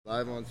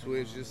Live on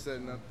Twitch, just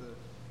setting up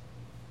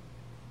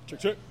the...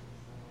 Check.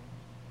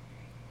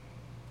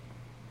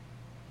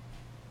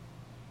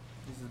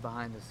 This is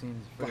behind the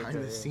scenes.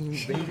 Behind the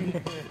scenes,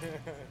 baby.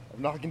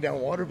 I'm knocking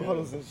down water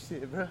bottles and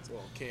shit, bro. It's a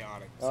little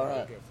chaotic. All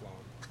right. Good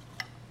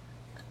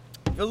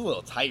flowing. Feels a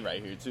little tight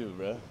right here, too,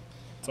 bro.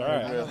 It's all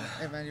right.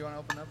 Hey man, you want to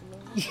open up a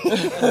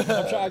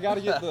little? I got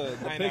to get the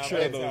I know, picture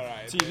but of the it's all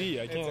right. TV.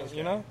 I It's can't, okay.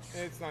 you know?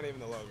 It's not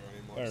even the logo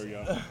anymore. There we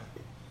so. go.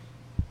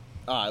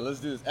 All right, let's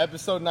do this.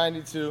 Episode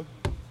 92.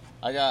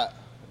 I got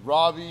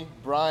Robbie,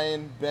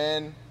 Brian,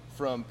 Ben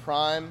from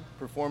Prime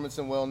Performance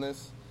and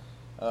Wellness.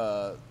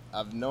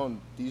 I've known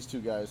these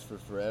two guys for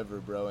forever,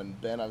 bro. And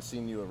Ben, I've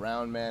seen you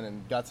around, man,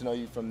 and got to know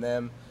you from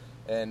them.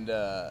 And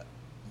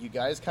you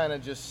guys kind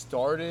of just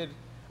started.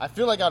 I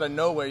feel like out of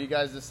nowhere, you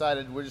guys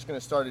decided we're just going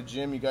to start a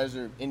gym. You guys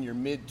are in your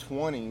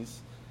mid-20s.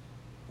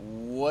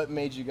 What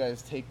made you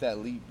guys take that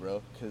leap,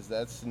 bro? Because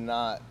that's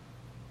not...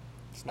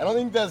 I don't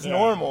think that's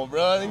normal,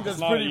 bro. I think that's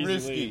not an pretty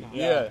easy risky. leap.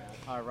 Yeah.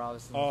 All right, Rob,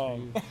 this is for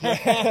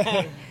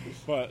you.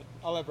 But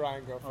I'll let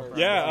Brian go first.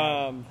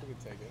 yeah, You can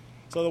take it.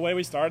 so the way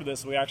we started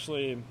this, we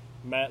actually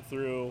met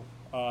through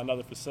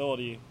another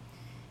facility,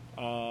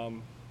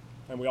 and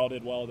we all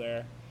did well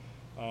there.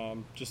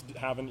 Just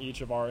having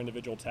each of our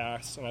individual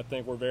tasks, and I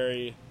think we're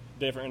very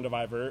different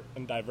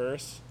and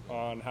diverse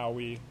on how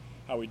we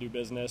do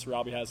business.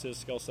 Robbie has his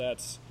skill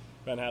sets,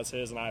 Ben has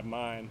his, and I have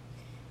mine.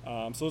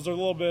 So there was a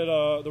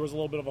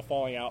little bit of a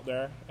falling out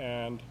there,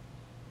 and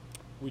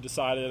we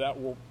decided that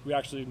we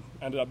actually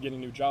ended up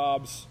getting new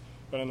jobs.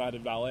 Ben and I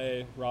did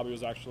valet. Robbie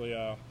was actually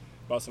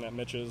bussing at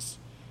Mitch's,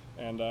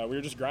 and we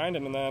were just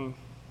grinding. And then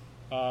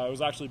it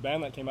was actually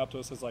Ben that came up to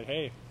us as like,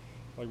 "Hey,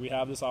 like we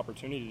have this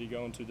opportunity to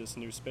go into this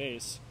new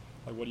space.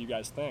 Like, what do you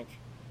guys think?"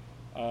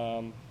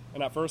 And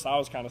at first, I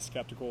was kind of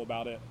skeptical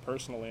about it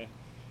personally,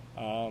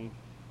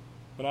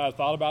 but I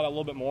thought about it a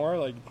little bit more.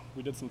 Like,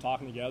 we did some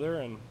talking together,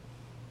 and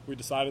we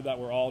decided that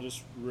we're all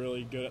just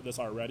really good at this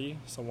already,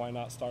 so why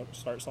not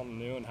start something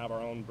new and have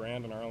our own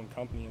brand and our own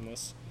company in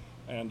this.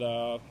 And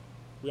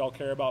we all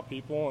care about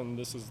people, and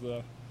this is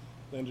the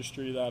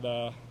industry that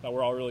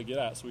we're all really good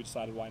at, so we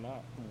decided why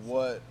not.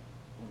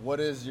 What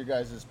is your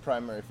guys'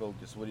 primary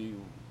focus? What do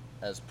you,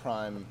 as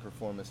Prime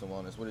Performance and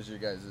Wellness, what is your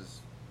guys'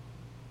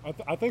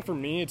 I think for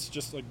me, it's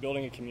just like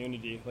building a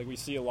community. Like we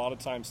see a lot of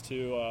times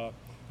too,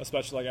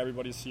 especially like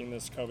everybody's seeing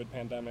this COVID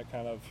pandemic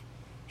kind of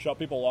shut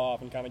people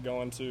off and kind of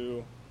go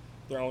into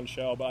their own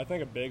shell. But I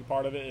think a big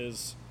part of it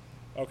is,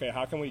 okay,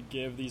 how can we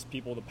give these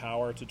people the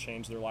power to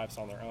change their lives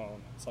on their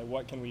own? It's like,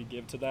 what can we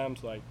give to them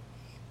to like,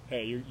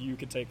 hey, you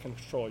could take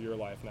control of your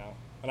life now.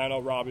 And I know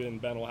Robbie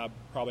and Ben will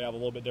probably have a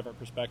little bit different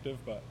perspective,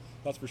 but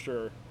that's for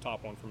sure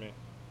top one for me.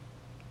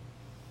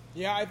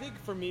 Yeah, I think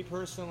for me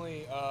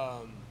personally,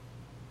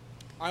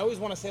 I always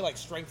want to say like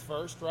strength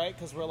first, right?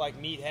 Because we're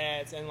like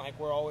meatheads and like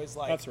we're always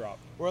like That's Rob.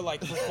 we're like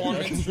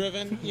performance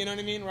driven. You know what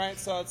I mean, right?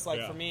 So it's like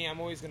Yeah. for me, I'm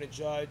always going to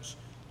judge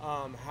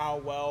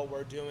how well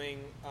we're doing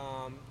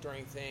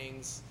during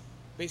things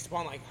based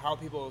upon like how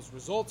people's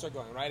results are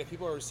going, right? If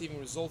people are receiving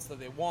results that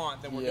they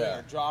want, then we're doing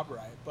our job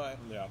right. But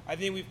Yeah. I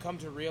think we've come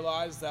to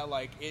realize that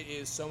like it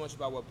is so much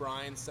about what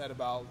Brian said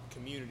about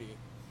community,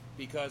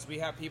 because we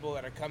have people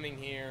that are coming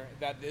here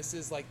that this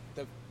is like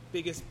the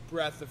biggest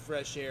breath of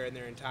fresh air in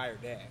their entire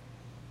day.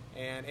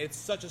 And it's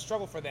such a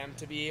struggle for them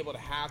to be able to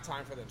have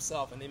time for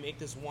themselves, and they make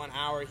this 1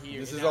 hour here.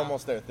 This and is now.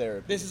 almost their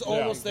therapy. This is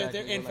almost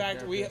exactly. their. In We're like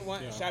fact, we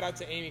therapists. shout out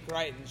to Amy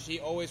Crichton.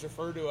 She always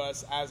referred to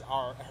us as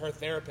her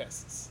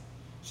therapists.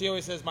 She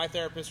always says my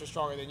therapists are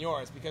stronger than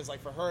yours, because like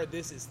for her,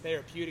 this is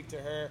therapeutic to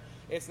her.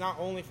 It's not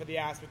only for the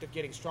aspect of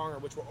getting stronger,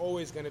 which we're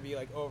always going to be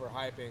like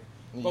overhyping,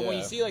 but when you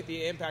Yeah. see like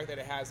the impact that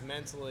it has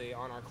mentally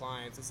on our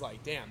clients, it's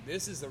like, damn,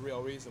 this is the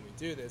real reason we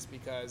do this,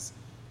 because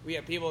we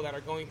have people that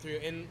are going through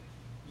and.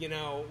 You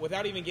know,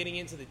 without even getting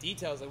into the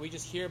details, like we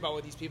just hear about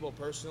what these people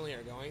personally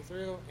are going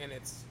through, and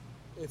it's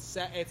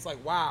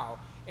like wow,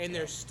 and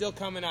they're still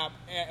coming up,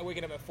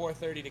 waking up at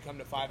 4:30 to come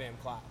to 5 a.m.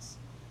 class.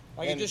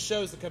 Like it just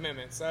shows the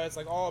commitment. So it's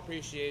like all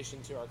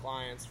appreciation to our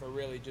clients for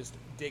really just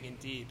digging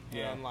deep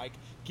and like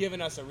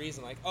giving us a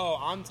reason. Like, oh,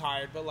 I'm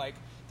tired, but like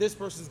this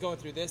person's going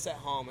through this at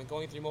home and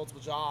going through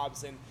multiple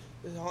jobs, and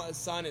his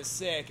son is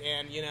sick,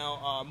 and you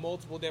know,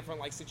 multiple different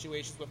like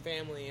situations with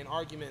family and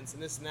arguments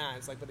and this and that.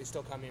 It's like, but they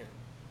still come here.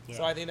 Yeah.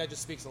 So I think that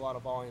just speaks a lot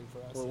of volume for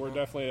us. We're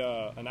definitely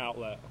an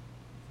outlet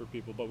for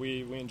people, but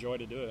we enjoy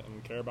to do it and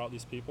we care about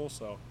these people.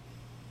 So,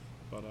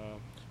 but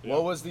yeah.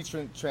 What was the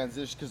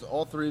transition? Because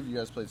all three of you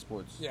guys played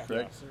sports, Yeah.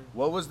 correct? Yeah.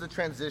 What was the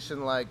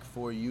transition like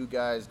for you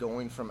guys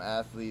going from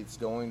athletes,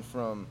 going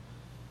from,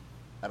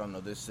 I don't know,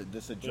 this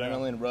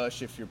adrenaline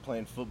rush if you're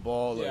playing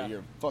football or Yeah.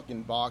 you're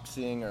fucking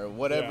boxing or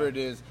whatever Yeah. it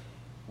is.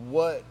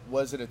 What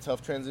was it a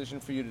tough transition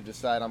for you to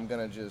decide I'm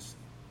going to just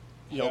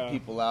help Yeah.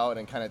 people out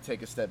and kind of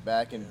take a step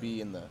back and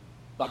be in the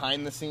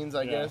behind the scenes,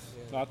 I guess?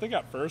 No, I think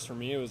at first for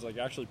me it was like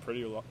actually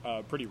pretty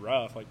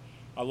rough. Like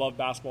I loved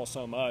basketball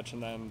so much,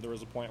 and then there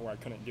was a point where I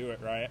couldn't do it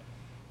right.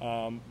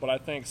 But I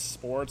think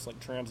sports like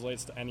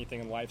translates to anything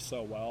in life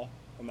so well,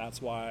 and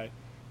that's why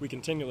we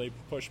continually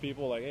push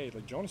people like, hey,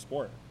 like join a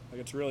sport. Like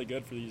it's really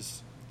good for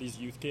these these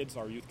youth kids,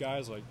 our youth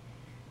guys, like,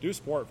 do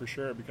sport for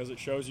sure, because it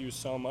shows you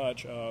so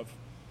much of,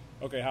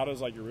 okay, how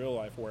does like your real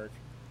life work?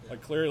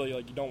 Like clearly,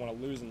 like you don't want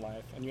to lose in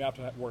life, and you have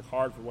to work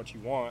hard for what you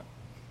want,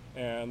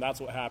 and that's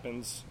what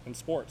happens in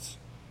sports.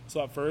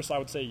 So at first, I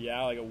would say,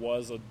 yeah, like it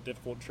was a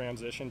difficult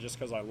transition, just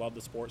because I love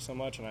the sport so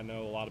much, and I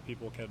know a lot of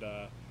people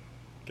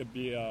could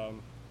be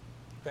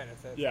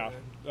Benefit.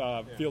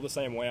 feel the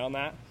same way on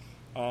that.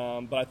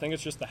 But I think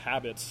it's just the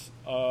habits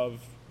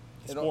of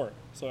the sport.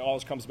 So it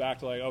always comes back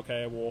to like,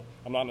 okay, well,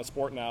 I'm not in a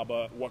sport now,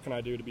 but what can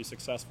I do to be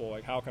successful?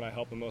 Like, how can I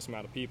help the most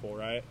amount of people,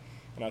 right?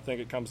 And I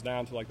think it comes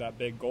down to like that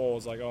big goal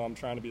is like, oh, I'm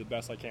trying to be the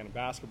best I can in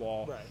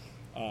basketball.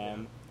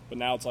 Right. But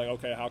now it's like,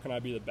 okay, how can I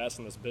be the best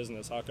in this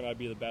business? How can I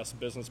be the best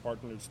business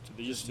partners to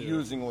these Just two?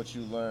 using what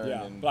you learn.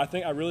 Yeah, And but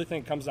I really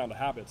think it comes down to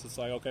habits. It's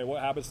like, okay,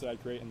 what habits did I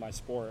create in my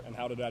sport, and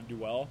how did I do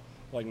well?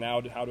 Like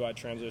now, how do I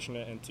transition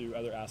it into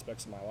other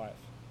aspects of my life?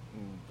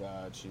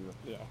 Got you.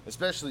 Yeah.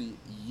 Especially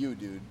you,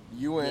 dude.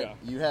 You went. Yeah.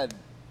 You had,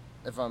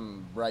 if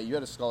I'm right, you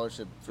had a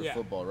scholarship for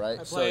football,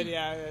 right? I played,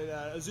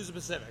 at Azusa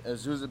Pacific.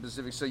 Azusa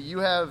Pacific. So you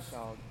have.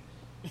 Dog.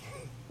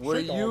 Were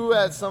you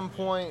at some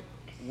point?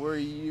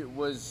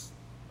 Was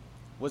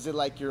it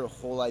like your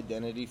whole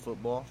identity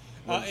football?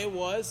 It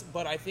was,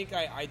 but I think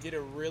I did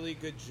a really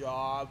good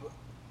job,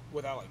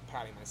 without like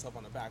patting myself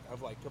on the back,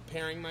 of like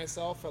preparing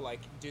myself for like,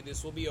 dude,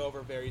 this will be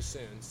over very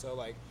soon. So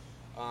like,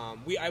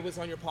 I was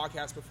on your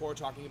podcast before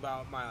talking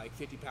about my like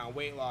 50-pound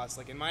weight loss.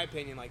 Like in my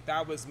opinion, like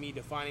that was me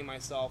defining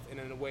myself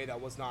in a way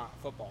that was not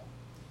football,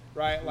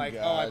 right? Like,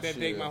 oh, I've been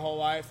big my whole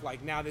life.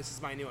 Like now this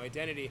is my new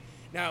identity.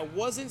 Now it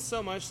wasn't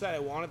so much that I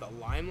wanted the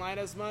limelight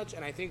as much,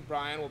 and I think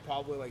Brian will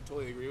probably like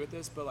totally agree with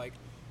this, but like.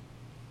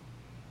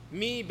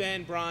 Me,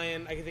 Ben,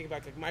 Brian, I can think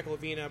about like Michael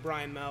Avina,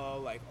 Brian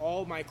Mello, like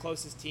all my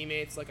closest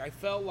teammates. Like I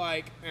felt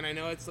like, and I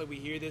know it's like we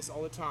hear this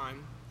all the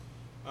time,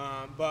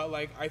 but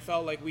like I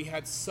felt like we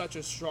had such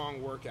a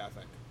strong work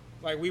ethic.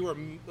 Like we were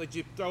like,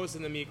 you throw us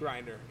in the meat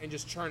grinder and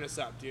just churn us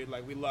up, dude.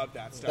 Like we love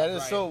that stuff. That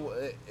is right? so.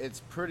 It's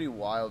pretty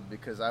wild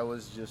because I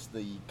was just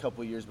the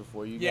couple years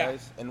before you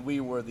guys, and we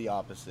were the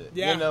opposite.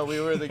 Yeah. You know,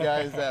 we were the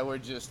guys that were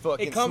just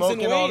fucking It comes in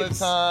smoking all the waves.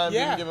 time.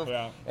 Yeah. Didn't give a,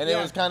 Yeah. And it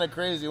was kind of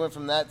crazy. We went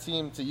from that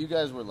team to you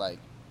guys were like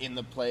in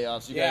the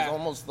playoffs. You guys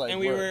almost like and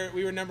we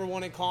were number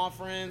one in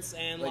conference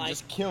and like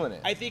just killing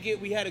it. I think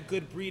we had a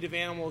good breed of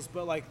animals,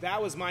 but like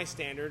that was my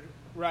standard,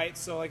 right?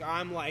 So like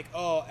I'm like,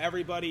 oh,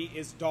 everybody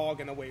is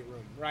dog in the weight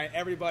room, right?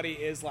 Everybody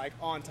is like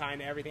on time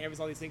to everything.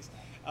 All these things.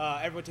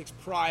 Everyone takes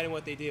pride in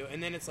what they do,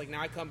 and then it's like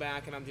now I come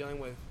back and I'm dealing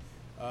with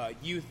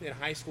youth and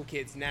high school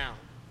kids now,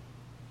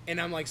 and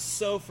I'm like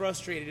so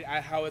frustrated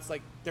at how it's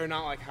like they're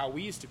not like how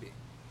we used to be.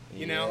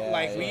 You know,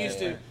 like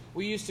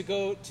we used to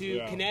go to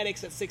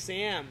Kinetics at 6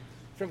 a.m.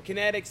 From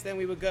Kinetics, then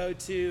we would go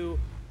to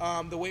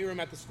the weight room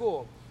at the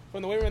school.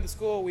 From the weight room at the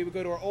school, we would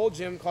go to our old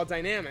gym called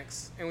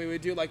Dynamics, and we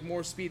would do like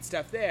more speed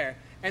stuff there.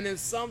 And then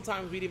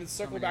sometimes we'd even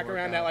circle back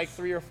around at like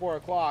 3 or 4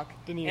 o'clock,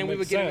 Didn't even and we make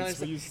would get sense, another.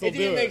 but you It still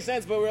didn't do make it.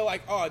 sense, but we were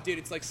like, oh, dude,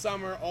 it's like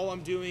summer. All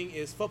I'm doing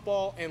is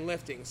football and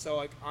lifting, so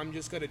like I'm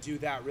just gonna do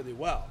that really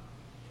well.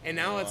 And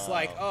now it's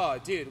like, oh,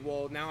 dude,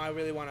 well now I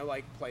really want to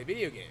like play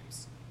video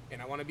games,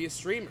 and I want to be a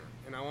streamer,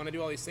 and I want to do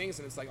all these things,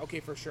 and it's like, okay,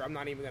 for sure, I'm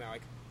not even gonna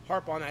like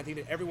harp on that. I think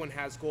that everyone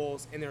has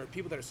goals, and there are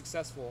people that are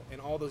successful in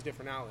all those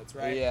different outlets,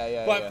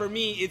 right? But for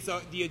me, it's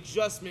the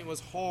adjustment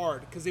was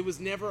hard because it was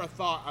never a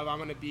thought of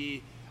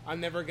I'm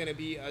never gonna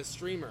be a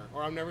streamer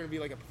or I'm never gonna be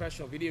like a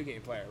professional video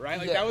game player, right?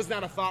 Like that was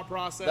not a thought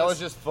process. That was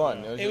just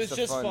fun. It was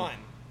just fun.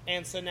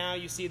 And so now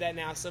you see that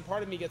now. So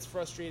part of me gets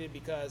frustrated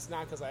because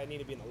not because I need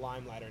to be in the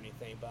limelight or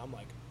anything, but I'm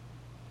like,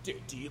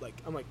 dude, do you like?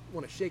 I'm like,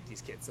 want to shake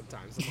these kids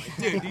sometimes. I'm like,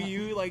 dude, do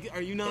you like?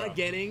 Are you not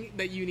getting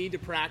that you need to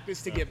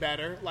practice to get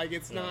better? Like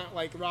it's not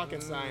like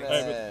rocket science.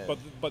 Hey,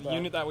 but the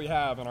unit that we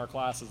have in our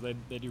classes, they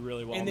do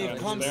really well. And they've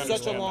come They such a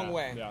understand long that.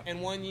 way. Yeah.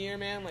 And 1 year,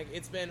 man, like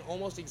it's been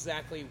almost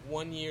exactly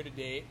 1 year to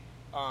date.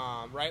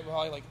 Right?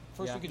 Probably like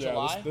first week of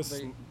July.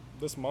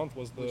 This month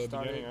was the We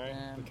started beginning,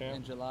 right? The camp.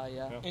 in July,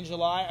 yeah. In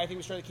July, I think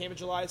we started camp in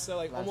July. So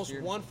like Last almost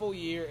year. 1 full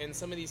year. And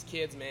some of these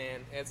kids,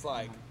 man, it's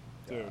like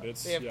Dude,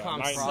 it's They have come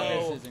night and so- day.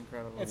 Progress is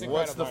incredible. It's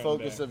What's the incredible.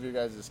 focus of your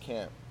guys'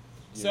 camp?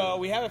 So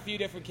we have a few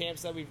different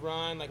camps that we've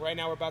run. Like right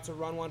now, we're about to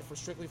run one for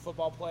strictly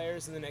football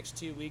players in the next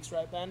 2 weeks,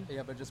 right, Ben?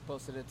 Yeah, but just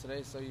posted it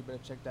today, so you better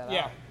check that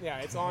Yeah, out. yeah,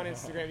 it's on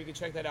Instagram. You can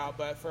check that out.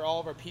 But for all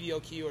of our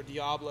PDLQ or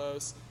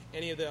Diablos,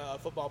 any of the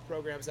football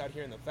programs out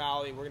here in the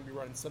Valley, we're going to be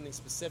running something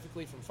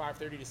specifically from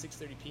 5:30 to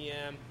 6:30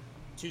 p.m.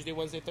 Tuesday,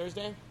 Wednesday,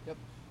 Thursday. Yep.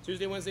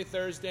 Tuesday, Wednesday,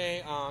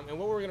 Thursday. And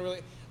what we're going to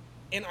really,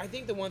 and I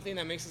think the one thing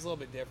that makes us a little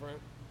bit different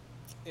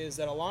is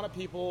that a lot of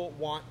people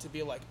want to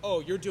be like,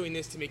 oh, you're doing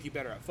this to make you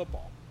better at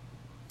football.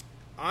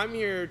 I'm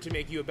here to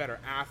make you a better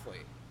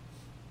athlete.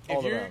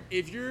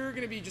 If you're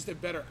going to be just a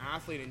better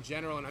athlete in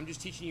general, and I'm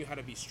just teaching you how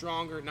to be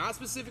stronger, not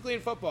specifically in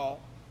football,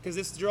 because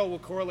this drill will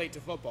correlate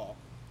to football,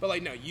 but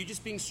like, no, you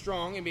just being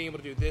strong and being able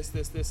to do this,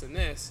 this, this, and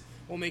this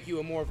will make you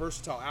a more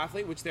versatile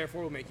athlete, which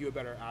therefore will make you a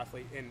better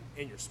athlete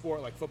in your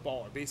sport, like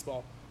football or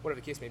baseball,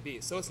 whatever the case may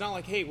be. So it's not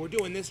like, hey, we're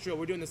doing this drill,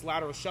 we're doing this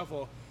lateral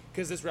shuffle,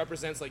 because this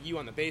represents like you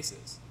on the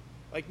bases.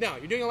 Like, no,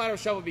 you're doing a lateral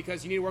shuttle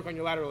because you need to work on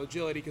your lateral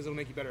agility because it'll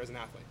make you better as an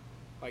athlete.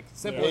 Like,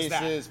 simple as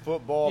that. Bases,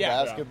 football,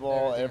 Yeah.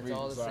 basketball, Yeah. every It's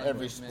all the same, every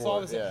man. It's all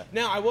sport. the same. Yeah.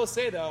 Now, I will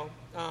say, though,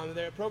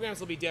 their programs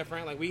will be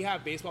different. Like, we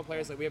have baseball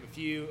players. Like, we have a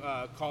few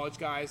college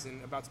guys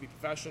and about to be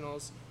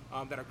professionals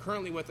that are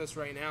currently with us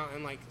right now.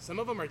 And, like, some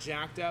of them are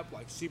jacked up,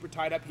 like, super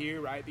tied up here,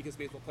 right? Because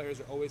baseball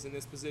players are always in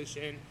this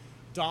position.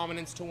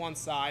 Dominance to one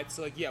side.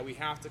 So, like, yeah, we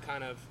have to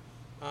kind of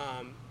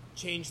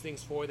change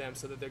things for them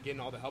so that they're getting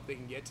all the help they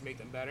can get to make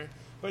them better.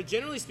 But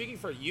generally speaking,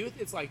 for youth,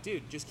 it's like,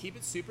 dude, just keep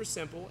it super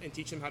simple and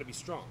teach them how to be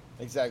strong.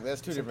 Exactly.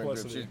 That's two different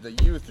groups. Simplicity.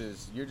 The youth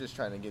is you're just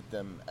trying to get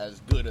them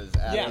as good as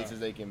athletes Yeah. as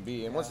they can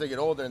be, and once they get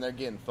older and they're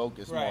getting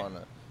focused Right. more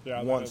on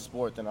Yeah, one then-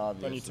 sport, then Then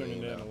obviously you tune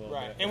it you in know. a little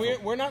Right. bit.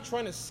 And we're not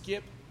trying to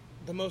skip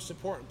the most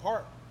important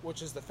part,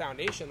 which is the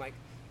foundation. Like,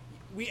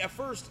 we at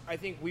first, I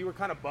think we were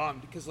kind of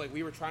bummed because like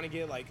we were trying to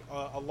get like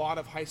a lot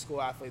of high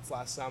school athletes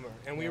last summer,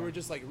 and we were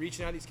just like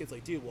reaching out to these kids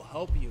like, dude, we'll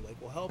help you, like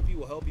we'll help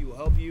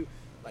you,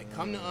 like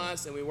come to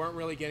us, and we weren't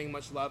really getting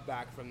much love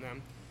back from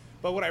them.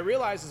 But what I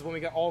realized is when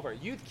we got all of our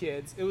youth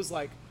kids, it was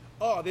like,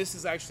 oh, this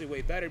is actually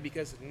way better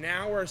because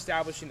now we're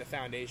establishing the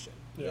foundation.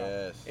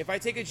 Yes. If I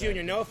take a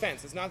junior, no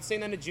offense, it's not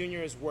saying that a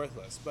junior is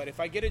worthless, but if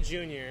I get a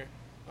junior,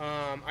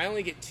 I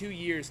only get 2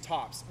 years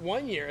tops.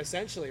 1 year,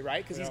 essentially,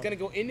 right? Because he's Yeah. going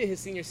to go into his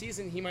senior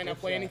season. He might not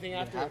play anything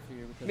after. Half a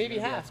year because Maybe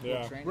you're gonna be half. at school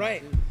Yeah. training,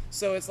 Right. too.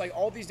 So it's like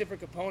all these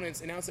different components,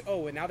 and now it's like,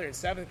 oh, and now they're in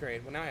 7th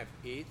grade. Well, now I have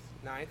 8th,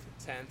 9th,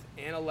 10th,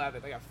 and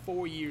 11th. I got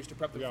 4 years to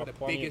prep them We for got the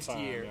plenty of biggest time,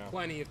 year. yeah.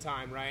 Plenty of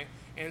time, right?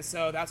 And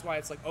so that's why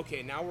it's like,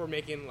 okay, now we're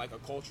making like a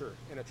culture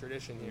and a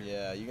tradition here.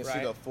 Yeah, you can see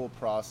Right. the full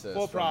process.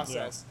 Full from-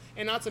 process.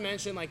 And not to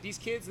mention, like, these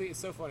kids, it's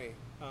so funny.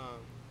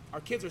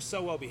 Our kids are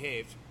so well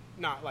behaved,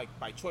 not like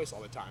by choice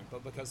all the time,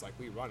 but because like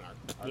we run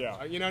our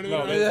Yeah. you know what I mean? No,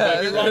 Right? they- Yeah,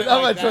 Like, we run it not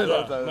my like that. choice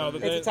all Yeah. the time. No, It's a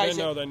they tight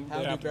know ship. then How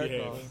they do have to bear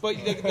behave. claws? But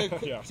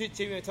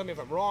Yeah. tell me if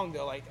I'm wrong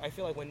though. Like I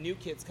feel like when new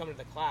kids come into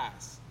the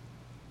class,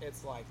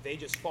 it's like they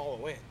just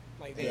follow in.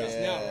 Like they just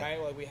know, Yeah. right?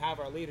 Like we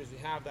have our leaders, we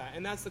have that,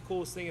 and that's the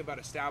coolest thing about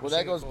Well, establishing.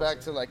 that goes a back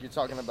culture. to like you're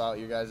talking about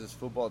your guys'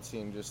 football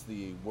team, just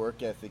the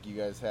work ethic you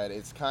guys had.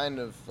 It's kind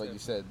of like you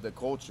said, the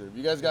culture. If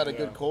you guys got a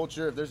good Yeah.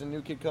 culture, if there's a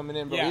new kid coming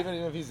in, bro, Yeah. even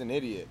if he's an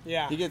idiot,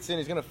 Yeah. he gets in,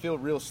 he's gonna feel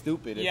real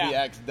stupid if Yeah. he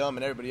acts dumb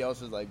and everybody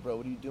else is like, bro,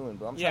 what are you doing,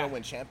 bro? I'm trying Yeah. to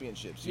win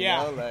championships. You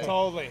Yeah, know? Like,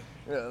 totally.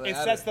 Yeah, like, It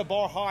I sets don't- the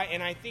bar high,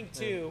 and I think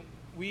too,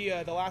 we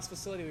the last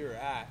facility we were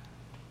at,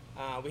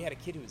 we had a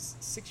kid who was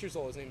 6 years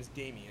old. His name was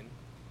Damien.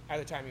 At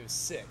the time, he was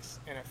 6,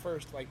 and at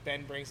first, like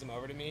Ben brings him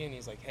over to me, and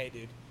he's like, "Hey,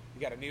 dude, we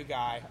got a new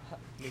guy,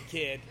 new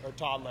kid or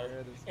toddler,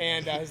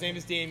 and his name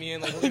is Damien.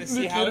 Like, we're gonna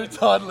see New how kid or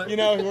toddler. you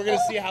know, we're gonna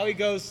see how he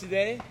goes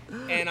today."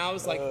 And I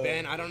was like,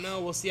 "Ben, I don't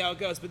know. We'll see how it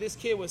goes." But this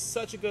kid was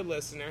such a good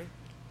listener,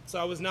 so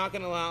I was not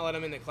gonna let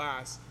him in the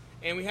class.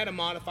 And we had to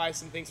modify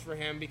some things for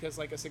him because,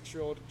 like, a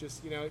 6-year-old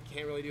just,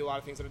 can't really do a lot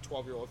of things that a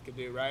 12-year-old could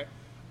do, right?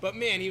 But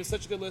man, he was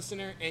such a good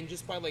listener, and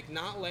just by like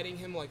not letting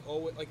him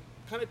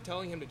kind of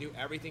telling him to do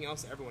everything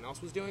else that everyone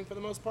else was doing for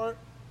the most part,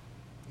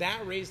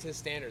 that raised his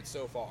standards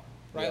so far,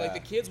 right? Like Yeah. the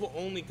kids will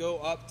only go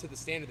up to the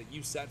standard that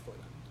you set for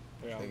them.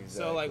 Yeah.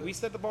 So like Exactly. we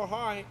set the bar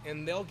high,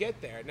 and they'll get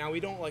there. Now we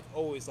don't like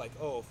always like,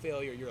 oh,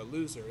 failure, you're a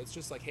loser. It's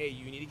just like, hey,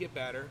 you need to get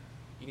better.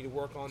 You need to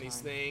work on these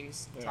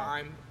things, Yeah.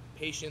 time,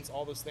 patience,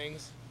 all those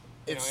things.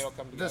 It'll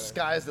come together. The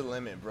sky's the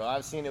limit, bro.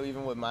 I've seen it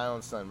even with my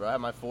own son, bro. I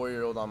have my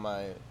 4-year-old on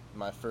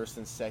my first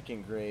and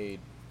second grade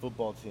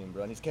football team,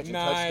 bro, and he's catching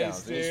Nice,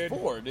 touchdowns. And he's dude.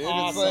 4, dude. It's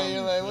Awesome. like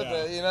you're like, what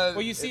Yeah. the, you know?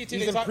 Well, you see it too.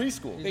 He's They in talk-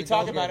 preschool. They a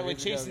talk go-getter. about it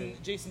with He's a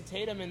go-getter. Jason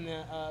Tatum in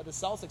the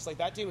Celtics. Like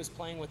that dude was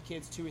playing with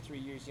kids 2 or 3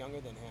 years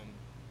younger than him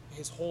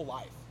his whole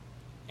life,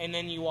 and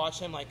then you watch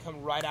him like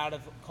come right out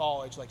of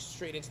college, like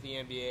straight into the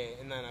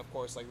NBA, and then of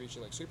course like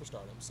reaching like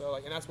superstardom. So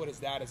like, and that's what his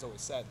dad has always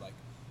said. Like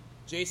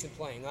Jason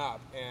playing up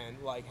and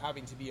like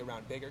having to be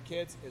around bigger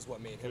kids is what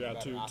made him a Yeah,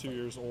 better two athlete.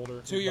 years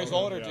older. 2 years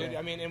older, Yeah. dude.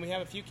 I mean, and we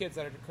have a few kids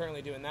that are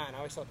currently doing that, and I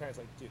always tell parents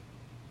like, dude,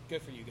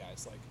 good for you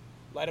guys. Like,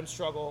 let them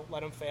struggle,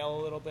 let them fail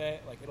a little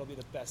bit. Like, it'll be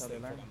the best How they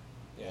thing for learn. them.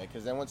 Yeah,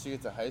 because then once you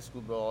get to high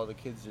school, bro, all the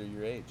kids are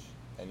your age,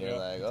 and you're Yeah.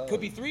 like, oh,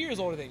 Could be 3 years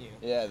older than you.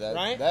 Yeah,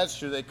 Right? that's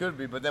true. They could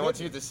be, but then Could once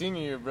you get to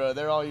senior year, bro,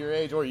 they're all your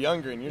age or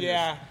younger, and you're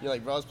Yeah. you're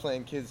like, bro, I was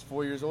playing kids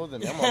 4 years older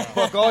than me. I'm gonna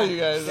fuck all you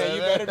guys. Yeah, man.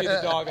 you better be the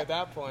dog at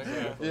that point.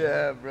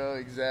 Yeah, bro,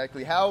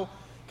 exactly. How?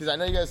 Because I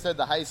know you guys said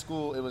the high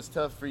school, it was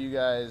tough for you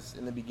guys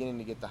in the beginning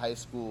to get the high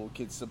school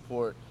kids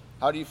support.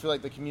 How do you feel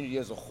like the community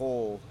as a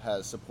whole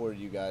has supported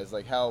you guys?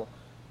 Like, how'd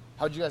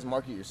you guys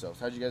market yourselves?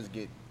 How'd you guys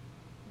get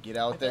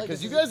out there? like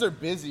Because this you is- guys are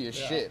busy as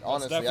shit,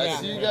 honestly. I definitely-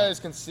 see you yeah.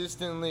 guys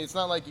consistently. It's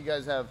not like you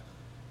guys have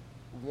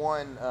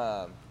one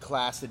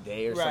class a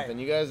day or Right. something.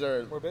 You guys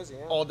are We're busy,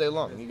 yeah. all day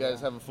long. You guys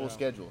yeah. have a full Yeah.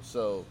 schedule.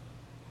 So,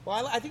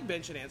 Well, I think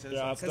Ben should answer this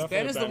Yeah, one it's because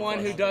Ben definitely is the Ben one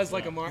who question. does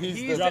like Yeah. a market. He's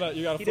the- You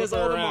gotta He does flip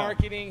all it the around.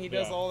 marketing. He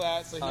does Yeah. all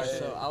that. So Alright, he's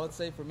so I would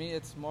say for me,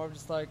 it's more of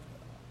just like,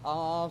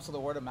 so the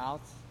word of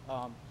mouth.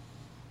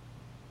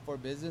 For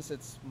business,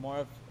 it's more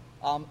of,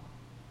 I'm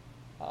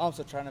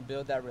also trying to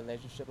build that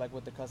relationship like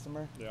with the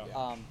customer.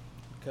 Yeah.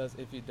 Because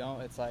if you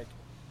don't, it's like,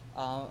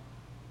 so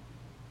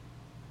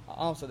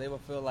they will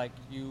feel like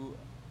you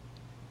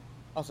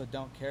also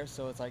don't care.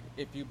 So it's like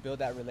if you build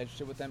that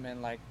relationship with them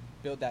and like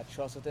build that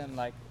trust with them,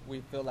 like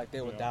we feel like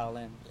they will dial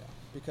in. Yeah.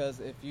 Because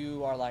if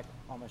you are like,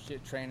 I'm a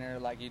shit trainer,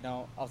 like you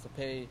don't also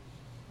pay.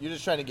 You're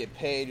just trying to get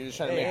paid. You're just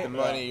trying to make the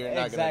money. You're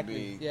not going to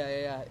be.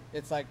 Yeah.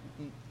 It's like,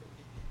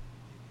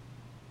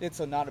 it's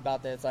so not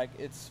about that. It's like,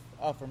 it's,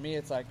 for me,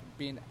 it's like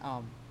being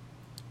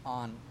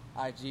on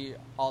IG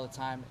all the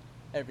time,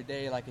 every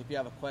day. Like if you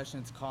have a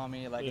question, call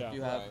me. Like if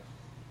you have,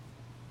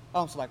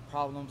 so like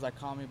problems, like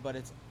call me. But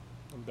it's,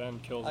 And Ben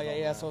kills.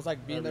 yeah. So it's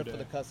like being there every for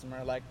the day.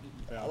 customer. Like,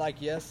 Yeah. like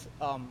yes,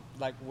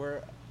 like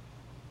we're,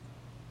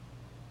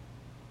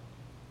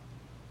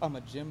 I'm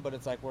a gym, but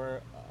it's like we're,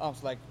 so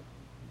like,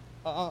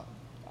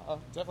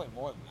 Definitely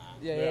more than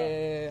that.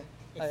 yeah.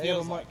 It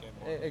feels we're more, like it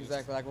more, at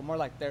exactly. Like we're more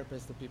like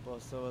therapists to people.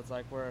 So it's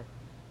like we're,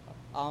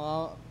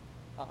 also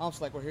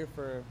like we're here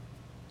for,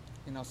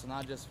 so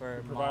not just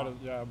for Provided,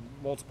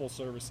 multiple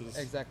services.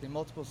 exactly,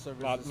 multiple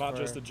services. Not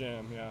for just a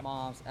gym. Yeah.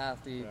 moms,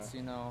 athletes.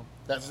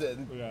 That's it.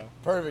 Yeah.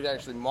 Perfect,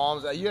 actually.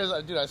 Moms. You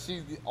guys, dude, I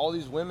see all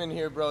these women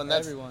here, bro, and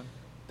that's everyone.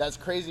 that's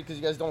crazy because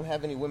you guys don't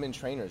have any women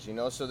trainers,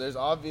 So there's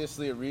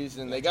obviously a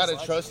reason. They just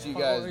gotta Lexi, trust yeah. you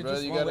guys, Or bro.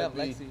 just You one, we gotta have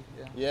be. Lexi,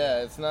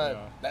 Yeah, it's not.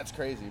 Yeah. That's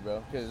crazy,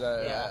 bro. Because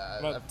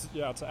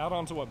To add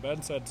on to what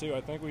Ben said too,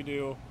 I think we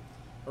do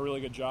a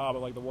really good job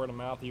of like the word of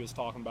mouth he was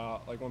talking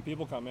about. Like when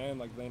people come in,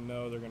 like they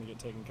know they're going to get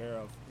taken care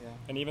of. Yeah.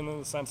 And even in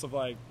the sense of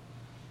like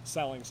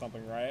selling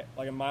something, right?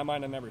 Like in my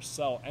mind, I never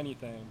sell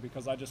anything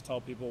because I just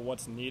tell people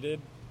what's needed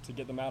to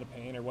get them out of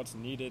pain or what's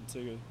needed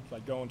to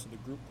like go into the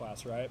group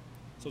class, right?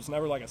 So it's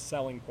never like a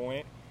selling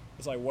point.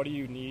 It's like, what do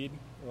you need?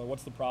 Or, like,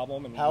 what's the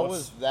problem? And how what's,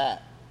 was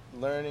that?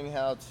 Learning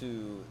how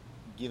to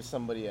give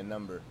somebody a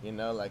number,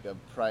 like a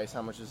price,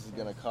 how much this is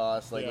gonna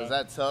cost. Like, Yeah. was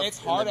that tough? It's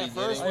in hard the at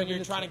first beginning? when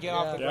you're trying to get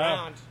off the Yeah.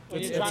 ground.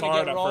 When It's you're trying hard to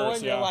at get rolling,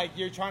 first, you're yeah. like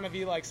you're trying to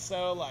be like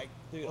so like,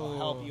 dude, I'll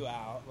help you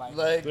out. Like,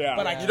 Yeah.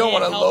 but I you don't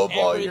can't want to help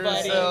lowball everybody.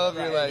 yourself.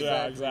 You're Right. like,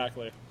 Yeah,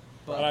 exactly.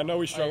 But and I know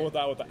we struggle I- with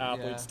that with the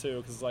athletes yeah. too,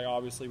 because like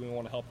obviously we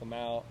want to help them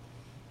out,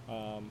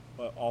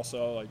 but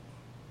also like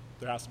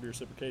there has to be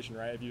reciprocation,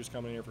 right? If you just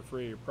come in here for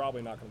free, you're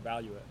probably not going to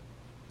value it,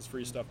 because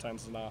free stuff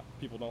tends to not.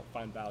 People don't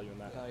find value in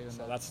that. Value in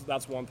So that.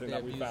 that's one thing They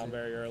that we abuse found it.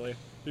 very early.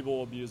 People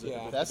will abuse it.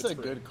 Yeah. if that's it's a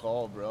free. good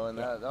call, bro. And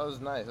that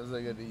was nice. That was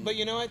a good. But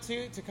you know what,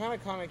 too? To kind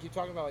of comment, keep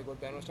talking about like what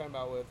Ben was talking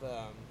about with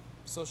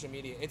social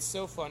media. It's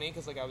so funny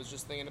because like I was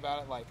just thinking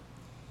about it, like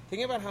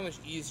thinking about how much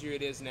easier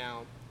it is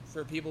now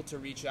for people to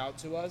reach out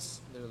to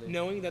us, Literally.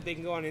 knowing that they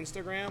can go on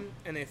Instagram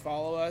and they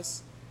follow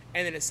us,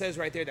 and then it says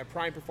right there that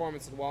Prime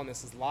Performance and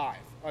Wellness is live.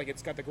 Like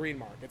it's got the green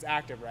mark. It's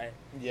active, right?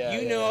 Yeah,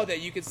 You yeah, know yeah.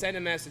 that you could send a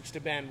message to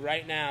Ben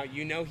right now.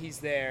 You know he's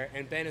there,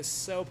 and Ben is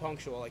so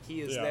punctual. Like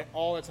he is Yeah. there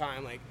all the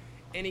time. Like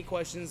any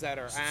questions that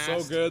are asked.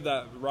 So good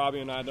that Robbie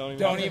and I don't even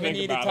Don't have to even think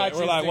need to about touch it.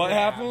 We're like, what Instagram.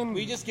 happened?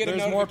 We just get a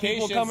There's more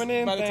notification. people coming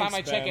in. By the time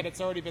Thanks, I check Ben. it, it's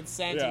already been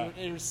sent Yeah.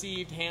 and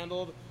received,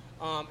 handled.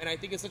 And I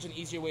think it's such an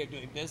easier way of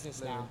doing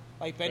business now.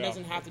 Like Ben Yeah.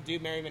 doesn't have to do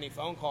very many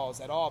phone calls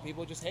at all.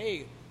 People just,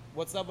 hey,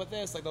 what's up with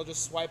this? Like they'll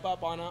just swipe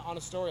up on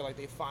a story. Like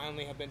they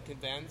finally have been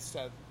convinced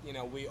that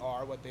we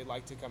are what they'd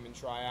like to come and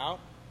try out.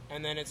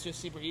 And then it's just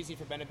super easy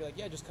for Ben to be like,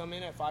 yeah, just come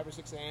in at 5 or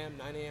 6 a.m.,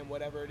 9 a.m.,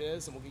 whatever it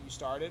is, and we'll get you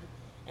started.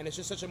 And it's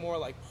just such a more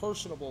like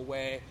personable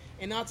way.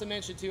 And not to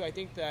mention too, I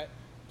think that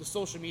the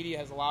social media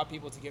has allowed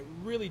people to get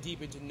really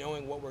deep into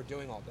knowing what we're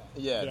doing all day.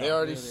 Yeah, Yeah. they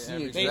already Really, see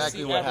everything. They exactly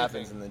see what everything.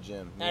 happens in the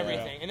gym. Yeah.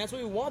 Everything. And that's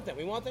what we want them.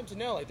 We want them to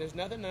know, like, there's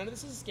nothing, none of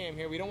this is a scam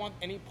here. We don't want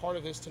any part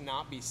of this to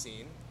not be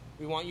seen.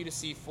 We want you to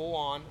see full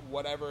on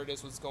whatever it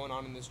is what's going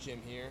on in this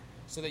gym here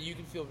so that you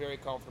can feel very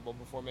comfortable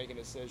before making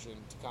a decision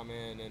to come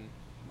in and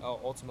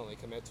ultimately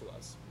commit to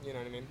us. You know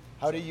what I mean?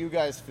 How do you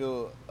guys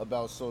feel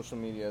about social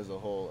media as a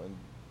whole and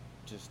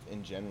just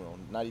in general?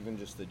 Not even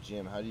just the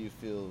gym. How do you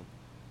feel?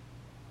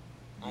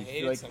 I You hate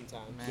feel it like-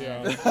 sometimes.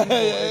 Yeah.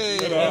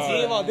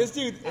 Hey, Well, this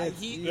dude, Yeah.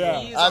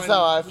 he's That's on,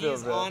 how I feel,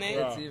 he's bro. on it.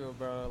 Yeah. It's evil,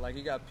 bro. Like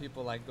you got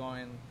people like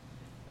going,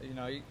 I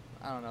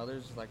don't know.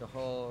 There's like a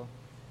whole,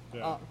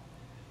 Yeah.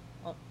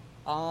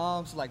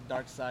 so like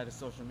dark side of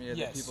social media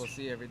Yes. that people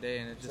see every day,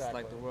 and it's just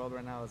like Exactly. the world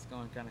right now is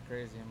going kind of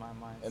crazy in my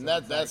mind. And So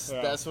that it's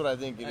like- that's what I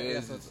think it I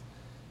is. guess it's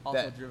also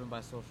that- driven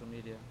by social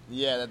media.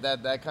 Yeah,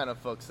 that kind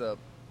of fucks up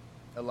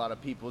a lot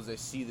of people as they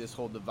see this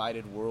whole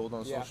divided world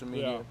on Yeah. social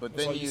media. Yeah. But It's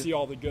then like you see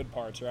all the good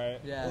parts, right?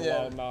 Yeah. A Yeah.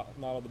 lot of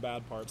not all the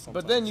bad parts.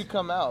 Sometimes. but then you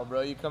come out,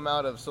 bro. You come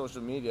out of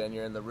social media and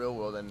you're in the real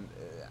world, and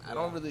I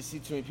don't really see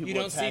too many people. You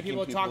don't see attacking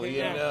people talking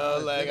You down.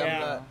 know, like Yeah. I'm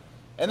not.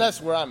 And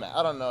that's where I'm at.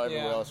 I don't know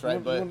everywhere Yeah. else, You right?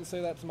 wouldn't- you But wouldn't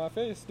say that to my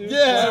face, dude.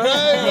 yeah,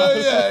 right,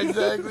 bro. Yeah,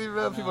 exactly,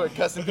 bro. People are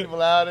cussing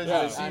people out, and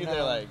Yeah, they see I you, they're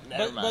know. like,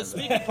 never But mind.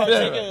 speaking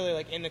particularly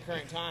like in the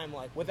current time,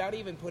 like without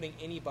even putting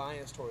any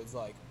bias towards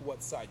like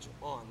what side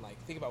you're on, like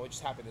think about what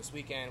just happened this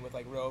weekend with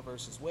like Roe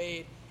versus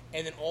Wade,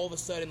 and then all of a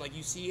sudden like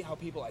you see how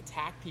people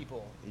attack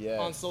people Yes.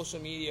 on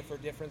social media for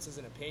differences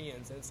in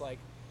opinions, and it's like,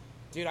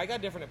 dude, I got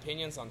different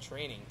opinions on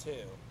training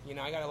too.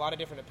 I got a lot of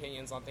different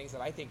opinions on things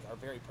that I think are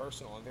very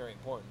personal and very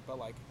important. But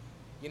like,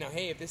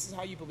 hey, if this is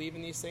how you believe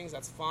in these things,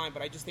 that's fine.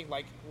 But I just think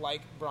like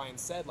Brian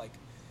said, like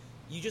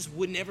you just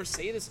would never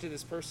say this to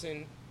this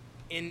person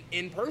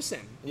in person.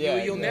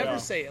 Yeah, You'll yeah. never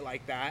say it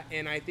like that.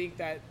 And I think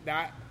that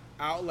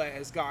outlet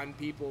has gotten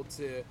people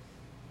to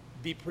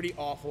be pretty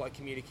awful at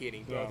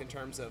communicating, both in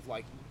terms of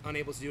like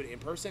unable to do it in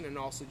person and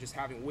also just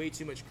having way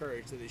too much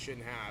courage that they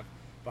shouldn't have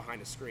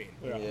behind a screen.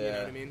 Yeah. You know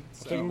what I mean?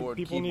 So,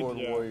 Keyboard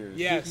warriors.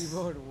 yes.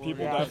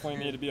 People definitely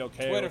need to be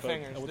okay Twitter with,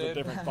 fingers, with a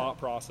different thought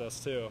process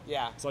too.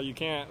 Yeah. So you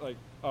can't like,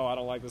 oh, I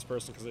don't like this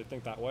person because they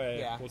think that way.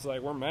 Yeah. Well, it's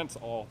like we're meant to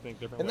all think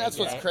different And ways. that's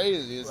what's right?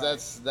 crazy is Right.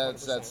 that's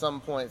 100%. at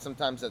some point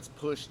sometimes that's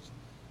pushed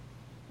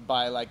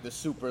by like the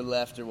super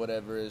left or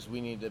whatever is we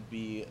need to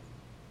be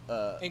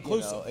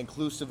Inclusive.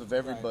 inclusive of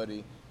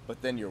everybody.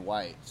 But then you're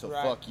white, so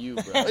Right. fuck you,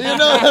 bro. You know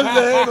what I'm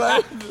saying?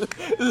 Like,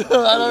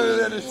 I don't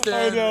really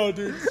understand. I know,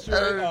 dude.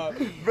 Straight up.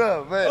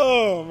 Bro, but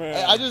Oh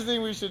man. I just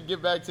think we should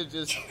get back to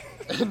just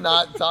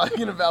not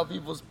talking about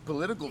people's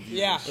political views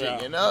Yeah. and shit,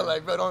 Yeah. you know?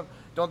 Like, bro,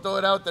 don't throw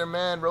it out there,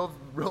 man. Roe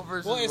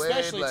versus Well, Wade.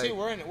 especially like, too,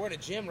 we're in a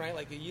gym, right?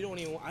 Like I don't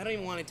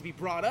even want it to be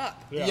brought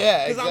up. Yeah.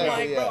 Yeah, Because exactly. I'm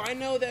like, yeah. bro, I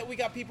know that we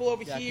got people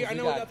over Yeah, here. 'cause I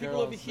know we we got got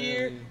people over girls, here.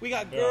 literally. We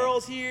got Yeah.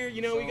 girls here.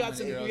 You know, So we got many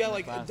some. girls We got in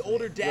like the class.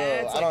 older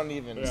dads. Bro, I like, don't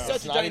even. Yeah. It's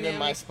Such a not even dynamic-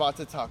 my spot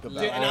to talk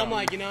about. Dude, and I'm Yeah.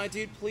 like, you know what,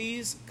 dude,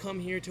 please come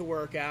here to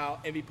work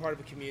out and be part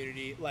of a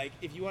community. Like,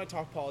 if you want to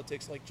talk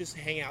politics, like, just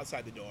hang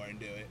outside the door and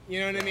do it.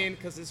 You know what I mean?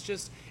 Because it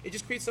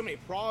just creates so many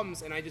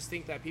problems, and I just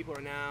think that people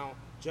are now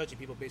judging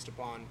people based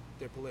upon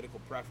their political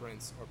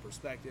preference or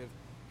perspective,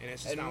 and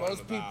it's just And not most what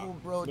I'm people,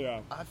 about. bro, Yeah.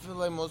 I feel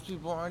like most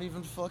people aren't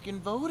even fucking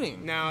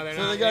voting. No, they're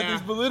so not. they got yeah.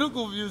 these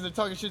political views. They're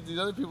talking shit to these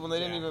other people, and they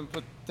didn't Yeah.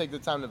 even take the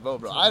time to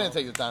vote, bro. I didn't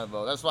take the time to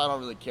vote. That's why I don't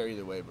really care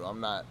either way, bro.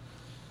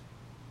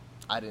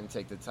 I didn't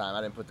take the time.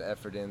 I didn't put the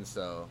effort in,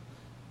 so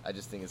I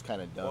just think it's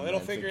kind of dumb. Well, it'll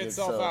man, to figure give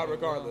itself so- out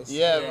regardless.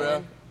 Yeah, You know what I bro.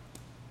 mean?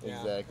 Yeah,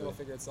 Exactly. it'll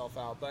figure itself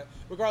out. But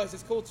regardless,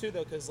 it's cool too,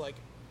 though, because like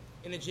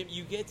in a gym,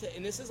 you get to,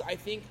 and this is, I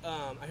think,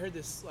 I heard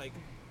this like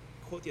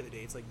quote the other day.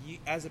 It's like, you,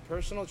 as a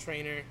personal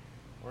trainer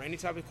or any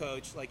type of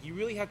coach, like you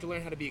really have to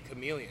learn how to be a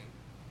chameleon.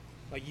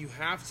 Like you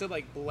have to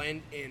like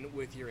blend in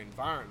with your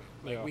environment.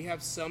 Like Yeah. we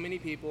have so many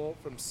people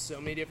from so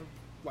many different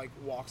like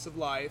walks of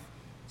life,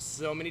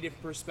 so many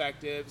different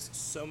perspectives,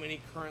 so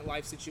many current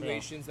life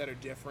situations that are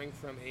differing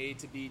from A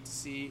to B to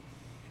C.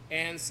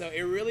 And so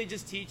it really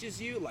just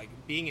teaches you, like,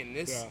 being in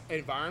this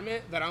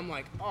environment, that I'm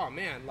like, oh,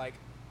 man, like,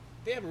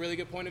 they have a really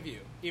good point of view,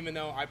 even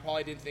though I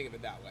probably didn't think of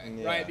it that way,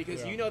 Yeah. right?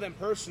 Because Yeah. you know them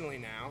personally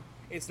now.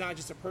 It's not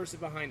just a person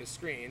behind a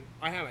screen.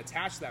 I am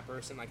attached to that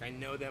person. Like, I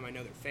know them. I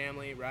know their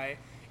family, right?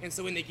 And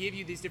so when they give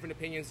you these different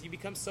opinions, you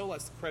become so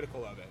less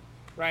critical of it,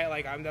 right?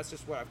 Like, that's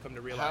just what I've come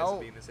to realize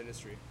being in this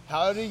industry.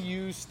 How do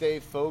you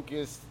stay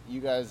focused, you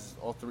guys,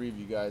 all three of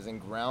you guys,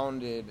 and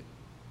grounded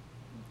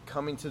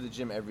coming to the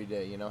gym every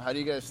day? You know, how do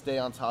you guys stay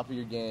on top of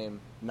your game,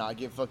 not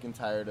get fucking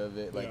tired of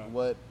it? Like,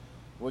 Yeah.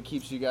 what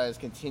keeps you guys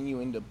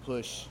continuing to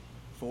push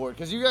forward?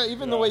 Because you guys,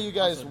 even the Yeah. way you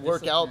guys Also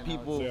work out discipline, I would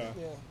people, say. Yeah.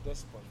 Yeah,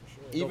 discipline for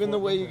sure. even for the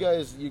it, way go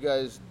you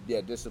guys,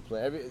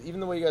 discipline. Even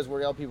the way you guys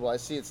work out people, I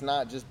see it's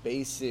not just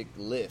basic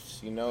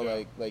lifts. You know,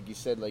 Yeah. like you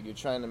said, like you're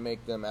trying to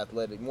make them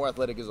more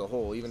athletic as a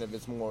whole. Even if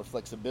it's more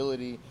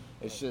flexibility,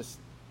 it's just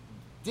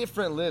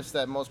different lifts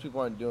that most people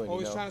aren't doing.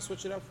 Always you know? trying to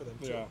switch it up for them,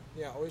 too. Yeah.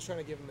 Yeah, always trying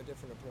to give them a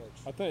different approach.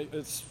 I think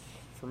it's,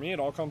 for me, it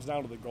all comes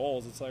down to the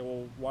goals. It's like,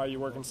 well, why are you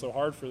working so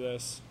hard for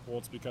this? Well,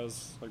 it's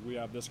because like we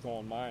have this goal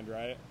in mind,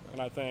 right?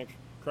 And I think,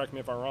 correct me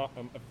if I'm wrong,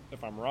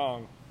 if I'm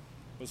wrong,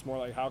 but it's more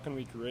like, how can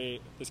we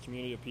create this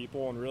community of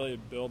people and really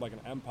build like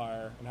an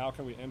empire, and how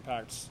can we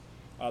impact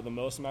the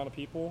most amount of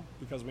people,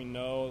 because we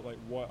know like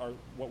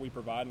what we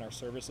provide in our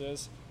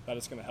services, that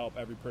it's going to help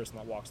every person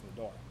that walks in the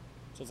door.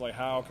 So it's like,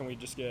 how can we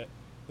just get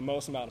the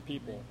most amount of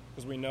people,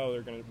 because we know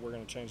we're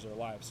going to change their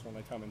lives when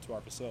they come into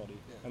our facility,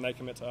 and they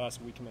commit to us,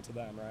 and we commit to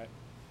them, right?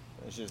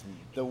 It's just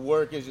the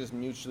work is just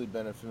mutually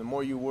beneficial. The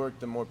more you work,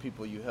 the more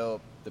people you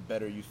help, the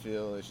better you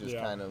feel. It's just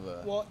kind of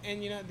a Well,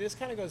 and you know, this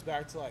kind of goes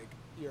back to like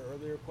your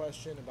earlier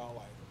question about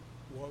like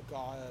what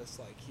got us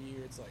like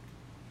here. It's like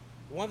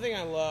one thing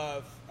I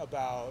love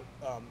about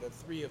the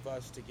three of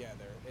us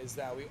together is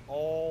that we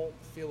all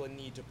feel a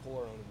need to pull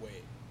our own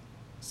weight.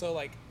 So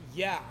like,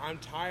 yeah, I'm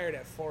tired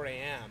at 4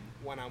 a.m.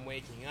 when I'm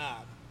waking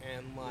up,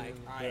 and like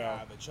I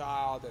have a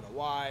child and a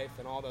wife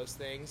and all those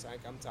things. Like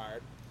I'm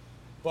tired,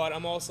 but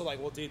I'm also like,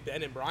 well, dude,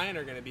 Ben and Brian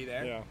are gonna be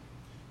there. Yeah.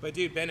 But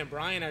dude, Ben and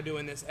Brian are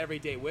doing this every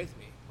day with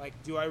me. Like,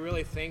 do I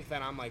really think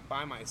that I'm like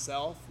by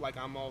myself? Like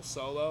I'm all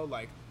solo?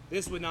 Like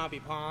this would not be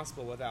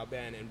possible without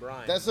Ben and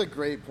Brian. That's a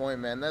great point,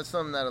 man. That's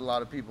something that a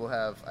lot of people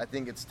have. I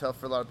think it's tough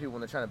for a lot of people when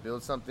they're trying to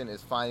build something,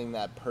 is finding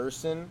that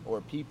person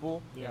or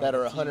people that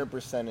are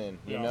 100% in.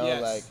 You know,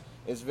 Yes. like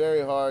it's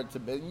very hard to.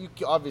 You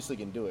obviously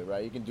can do it,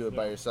 right? You can do it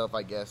by yourself,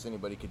 I guess.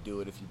 Anybody could do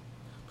it if you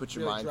put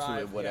your Really mind to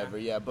drive, it, whatever.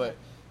 Yeah, but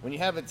when you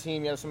have a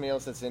team, you have somebody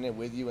else that's in it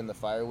with you, in the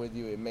fire with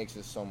you. It makes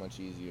it so much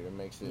easier. It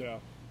makes it. Yeah.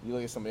 You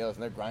look at somebody else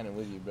and they're grinding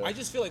with you, bro. I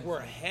just feel like we're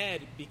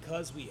ahead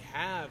because we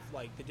have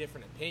like the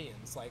different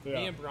opinions. Like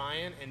me and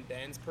Brian and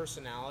Ben's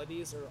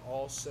personalities are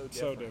all so different.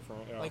 So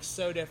different, yeah. Like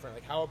so different.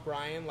 Like how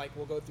Brian like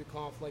will go through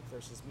conflict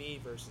versus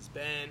me versus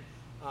Ben,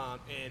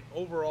 and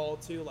overall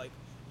too, like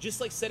just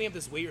like setting up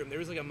this weight room, there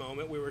was like a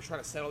moment where we were trying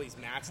to set all these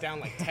mats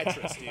down like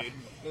Tetris,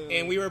 dude.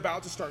 And we were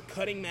about to start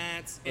cutting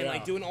mats and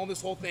like doing all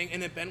this whole thing.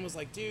 And then Ben was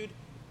like, dude,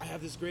 I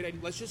have this great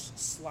idea. Let's just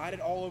slide it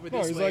all over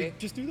this he's way. like,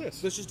 just do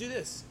this. Let's just do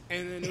this.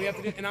 And then we have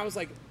to do, and I was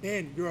like,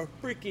 Ben, you're a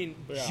freaking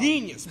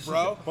genius,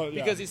 bro.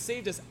 Because he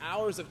saved us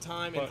hours of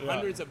time and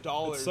hundreds of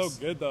dollars. It's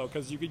so good, though,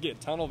 because you could get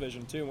tunnel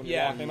vision, too, when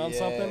you're walking on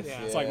something.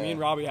 Yeah. It's like me and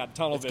Robbie had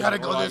tunnel vision. Gotta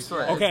go this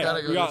way. Okay,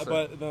 Gotta go this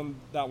way. but then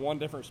that one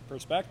different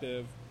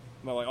perspective,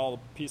 like all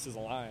the pieces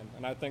align.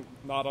 And I think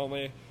not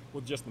only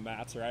with just the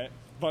mats, right?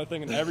 But I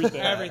think in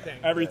everything.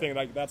 Everything.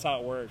 Like, that's how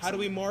it works. How do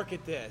we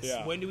market this?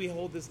 Yeah. When do we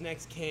hold this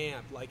next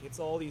camp? Like, it's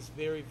all these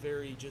very,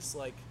 very just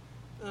like,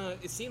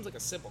 it seems like a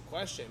simple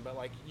question, but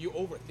like you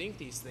overthink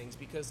these things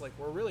because like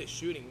we're really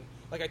shooting.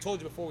 Like I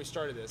told you before we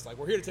started this, like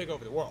we're here to take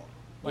over the world.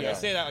 Like I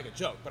say that like a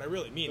joke, but I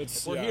really mean it.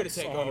 Like, we're here to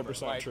take over.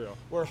 Like, true.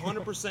 We're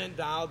 100%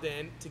 dialed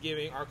in to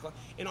giving our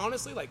and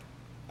honestly, like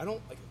I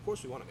don't like. Of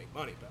course, we want to make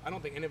money, but I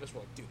don't think any of us were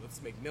like, dude,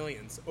 let's make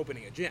millions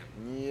opening a gym.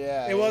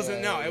 Yeah. It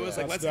wasn't. No, it was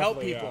like, let's help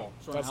people.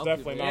 That's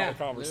definitely not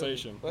the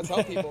conversation. Let's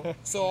help people.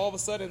 So all of a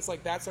sudden, it's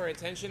like that's our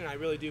intention, and I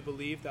really do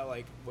believe that,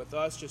 like, with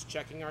us just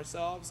checking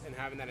ourselves and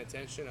having that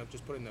intention of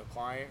just putting the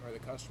client or the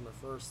customer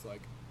first,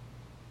 like,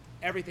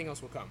 everything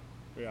else will come.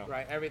 Yeah.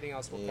 Right. Everything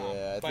else will come.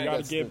 Yeah, you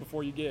got to give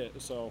before you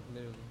get. So.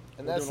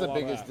 And that's the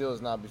biggest deal,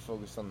 is not be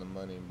focused on the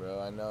money, bro.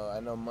 I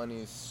know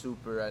money is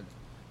super.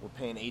 We're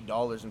paying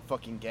 $8 in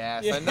fucking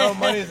gas. I know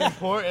money's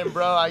important,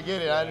 bro. I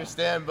get it. I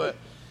understand, but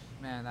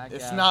man,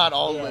 it's not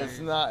all.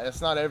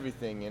 It's not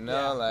everything, you know.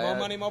 Yeah. Like more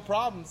money, more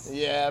problems.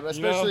 Yeah, but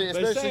especially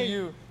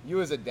you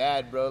as a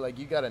dad, bro. Like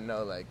you gotta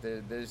know, like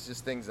there's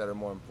just things that are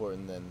more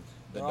important than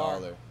the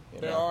dollar.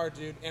 There are,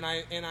 dude. And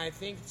I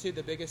think too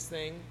the biggest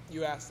thing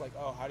you asked, like,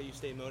 oh, how do you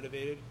stay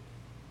motivated,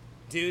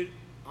 dude?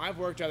 I've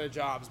worked other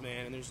jobs,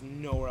 man, and there's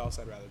nowhere else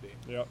I'd rather be.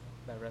 Yep.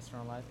 That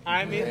restaurant life.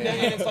 I mean,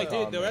 and it's like,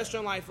 dude, the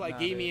restaurant life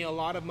gave me a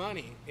lot of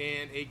money,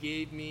 and it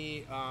gave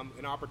me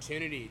an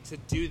opportunity to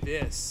do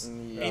this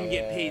and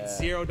get paid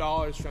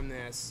 $0 from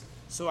this,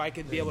 so I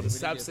could be able to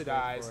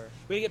subsidize.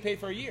 We didn't get paid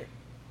for a year.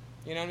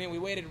 You know what I mean? We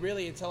waited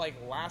really until like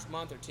last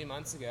month or 2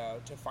 months ago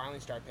to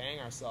finally start paying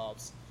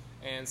ourselves.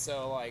 And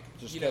so, like,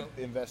 just kept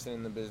investing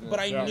in the business. But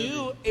I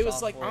knew it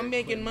was like, I'm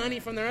making money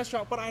from the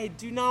restaurant, but I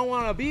do not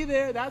want to be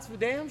there. That's for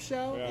damn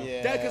show.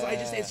 Yeah.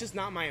 Because it's just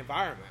not my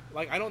environment.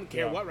 Like, I don't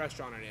care what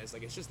restaurant it is.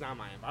 Like, it's just not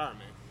my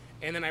environment.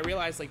 And then I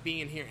realized, like, being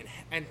in here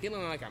and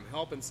feeling like I'm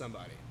helping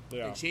somebody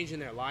and changing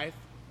their life.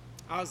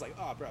 I was like,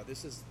 oh, bro,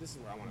 this is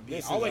where I want to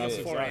be. I'll wake up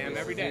at 4 a.m.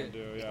 every day.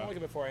 I'll wake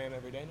up at 4 a.m.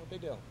 every day. No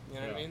big deal.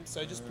 You know what I mean?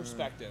 So just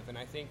perspective. And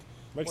I think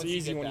makes it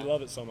easy when you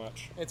love it so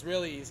much. It's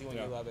really easy when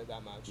you love it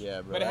that much.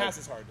 Yeah, bro. But it has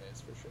its hard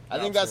days for sure. I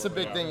think that's the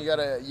big thing.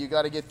 You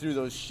gotta get through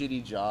those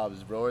shitty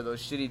jobs, bro, or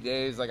those shitty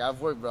days. Like I've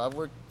worked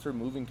for a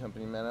moving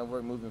company, man. I've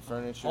worked moving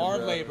furniture.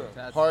 Hard labor.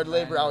 Hard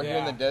labor out here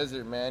in the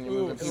desert, man. You're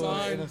moving people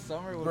in the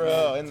summer,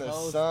 bro. In the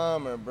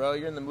summer, bro.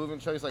 You're in the moving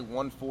truck. It's like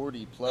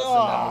 140 plus in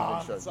that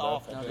moving truck, bro.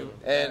 Awful,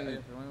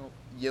 and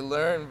you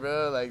learn,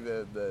 bro, like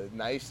the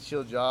nice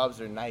chill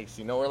jobs are nice,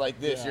 you know, or like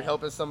this, you're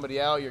helping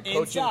somebody out, you're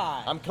coaching.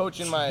 I'm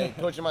coaching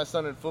my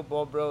son in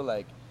football, bro.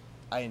 Like,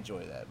 I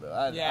enjoy that, bro.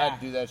 I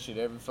do that shit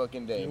every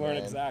fucking day. You learn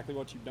exactly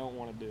what you don't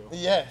want to do.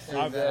 Yes,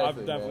 exactly,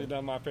 I've definitely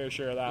done my fair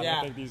share of that. Yeah.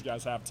 I think these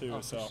guys have too.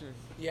 So sure.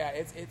 Yeah,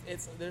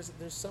 it's there's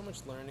so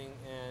much learning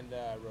and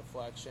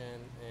reflection,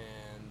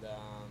 and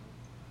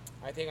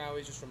I think I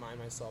always just remind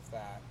myself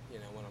that, you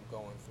know, when I'm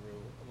going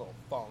through a little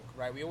funk,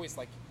 right? We always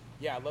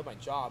I love my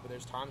job, but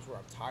there's times where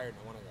I'm tired and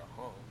I want to go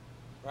home,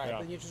 right? Yeah.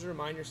 But you just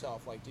remind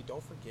yourself, like, dude,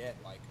 don't forget,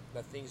 like,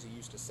 the things you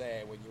used to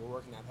say when you were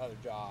working that other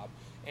job.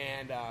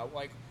 And,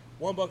 like,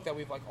 one book that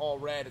we've, like, all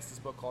read, it's this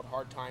book called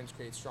Hard Times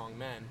Create Strong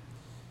Men.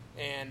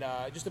 And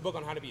just a book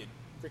on how to be a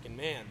freaking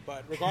man.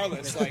 But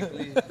regardless, like...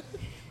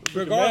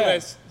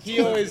 Regardless,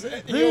 he always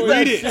read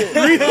it.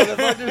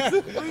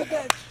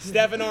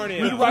 Stephen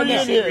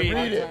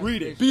Arnett.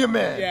 Read it. Be a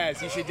man.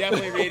 Yes, you should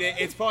definitely read it.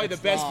 It's probably the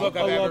best book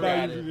I've ever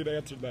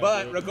read.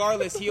 But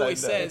regardless, he always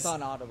says it's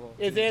on Audible.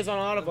 It is on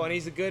Audible, and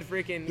he's a good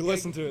freaking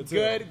listen to it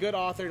too. Good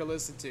author to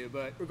listen to.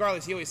 But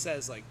regardless, he always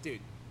says, like,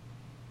 dude,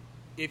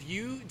 if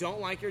you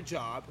don't like your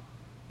job,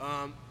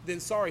 then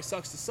sorry,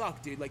 sucks to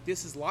suck, dude. Like,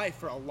 this is life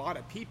for a lot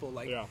of people.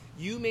 Like,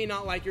 you may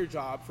not like your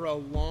job for a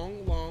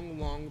long, long,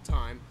 long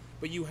time.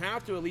 But you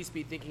have to at least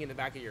be thinking in the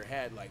back of your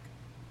head, like,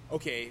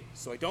 okay,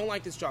 so I don't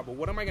like this job, but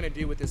what am I going to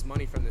do with this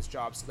money from this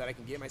job so that I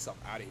can get myself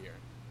out of here?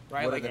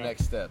 Right? What are the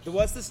next steps?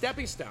 What's the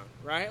stepping stone,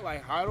 right?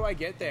 Like, how do I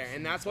get there?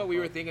 And that's what we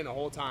were thinking the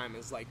whole time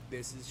is, like,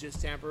 this is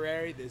just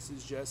temporary. This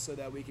is just so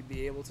that we can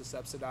be able to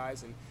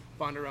subsidize and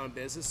fund our own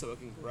business so it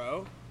can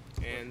grow.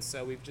 And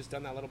so we've just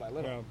done that little by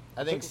little.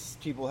 I think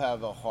people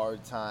have a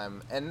hard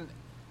time, and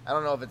I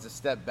don't know if it's a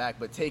step back,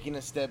 but taking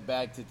a step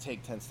back to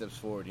take 10 steps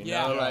forward. You know,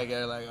 Yeah. like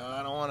oh,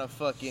 I don't want to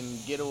fucking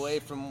get away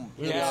from.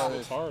 Yeah.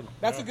 It's hard.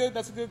 That's a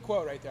good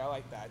quote right there. I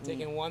like that.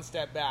 Taking one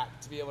step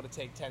back to be able to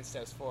take 10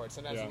 steps forward.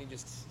 Sometimes you need to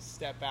just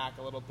step back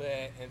a little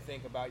bit and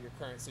think about your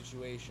current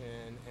situation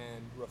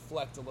and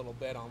reflect a little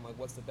bit on like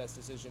what's the best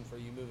decision for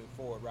you moving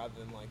forward, rather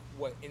than like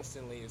what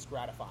instantly is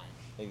gratifying.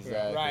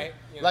 Exactly. Right.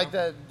 You know? Like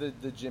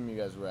the gym you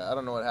guys were at. I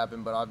don't know what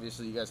happened, but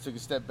obviously you guys took a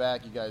step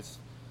back. You guys,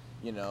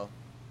 you know,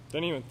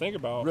 Didn't even think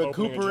about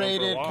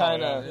recuperated,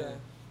 kind of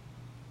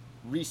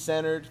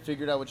recentered,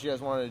 figured out what you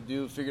guys wanted to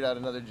do, figured out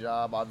another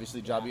job,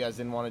 obviously job you guys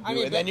didn't want to do, I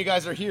mean, and then you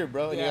guys are here,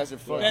 bro, and you guys are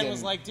fucking... Ben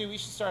was like, dude, we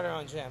should start our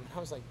own gym. I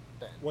was like,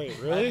 Ben. Wait,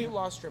 Have really? you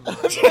lost your mind?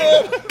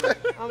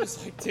 I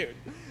was like, dude,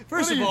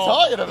 first What are of you all,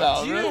 talking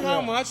about, do you bro? know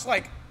how much,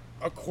 like,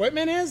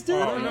 equipment is, dude?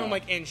 Oh, And yeah. I'm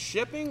like, in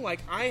shipping, like,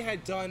 I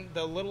had done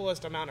the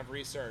littlest amount of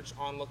research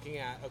on looking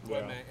at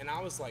equipment, and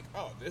I was like,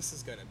 oh, this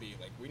is going to be,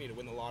 like, we need to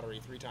win the lottery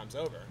 3 times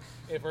over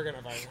if we're going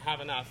to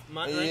have enough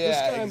money. Right? Yeah,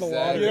 This guy in the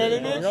lottery. exactly.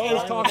 You know what I mean? We're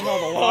always talking about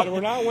the lottery.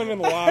 We're not winning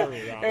the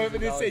lottery, Rob.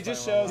 It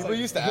just shows, People like,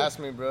 used to ask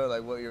me, bro,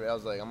 like, what year... I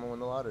was like, I'm gonna win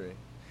the lottery.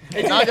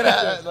 It's not gonna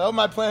happen. What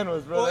my plan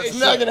was, bro. Well, That's it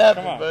not should- gonna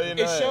happen, come on. but, you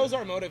know... It shows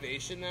our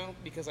motivation, though,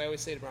 because I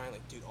always say to Brian,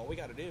 like, dude, all we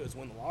got to do is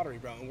win the lottery,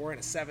 bro, and we're in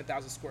a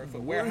 7,000 square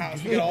foot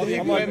warehouse. We get all the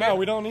I'm equipment. like, no,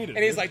 we don't need it.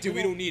 And he's like, dude,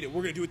 we don't need it.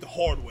 We're going to do it the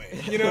hard way.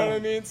 You know what I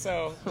mean?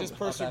 So just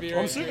persevere.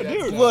 I'm serious,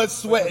 dude. Blood,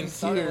 sweat, and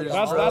tears,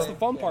 That's bro. the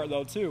fun part,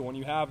 though, too. When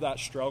you have that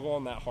struggle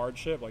and that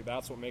hardship, like,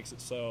 that's what makes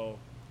it so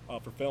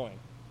fulfilling.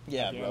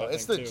 Yeah, You bro. know, I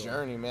it's the think, too.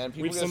 journey, man.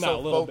 People We've get seen that a so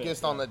little bit,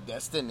 focused yeah. on the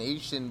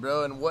destination,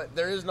 bro, and what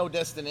there is no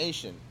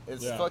destination.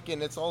 It's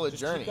it's all a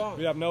journey. keep going.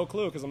 We have no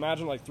clue, because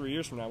imagine, like, 3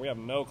 years from now, we have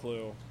no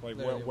clue, like,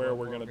 where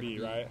we're going to be,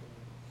 right?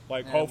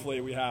 Like,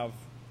 hopefully we have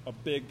a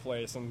big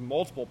place and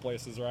multiple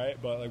places, right?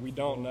 But, like, we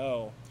don't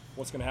know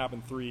what's going to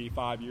happen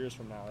 3-5 years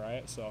from now,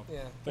 right? So Yeah.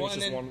 I think Well, it's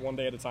and just then- one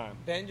day at a time.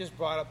 Ben just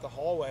brought up the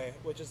hallway,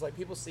 which is like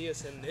people see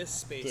us in this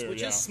space, Dude,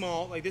 which yeah. is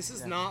small. Like this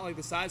is not like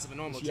the size of a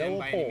normal This gym yellow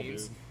by pole, any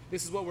means. dude.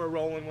 This is what we're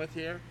rolling with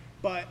here.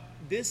 But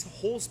this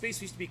whole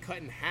space used to be cut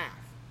in half.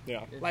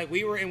 Yeah. Like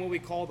we were in what we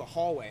call the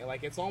hallway.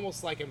 Like it's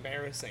almost like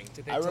embarrassing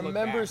to think. I to look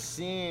remember back.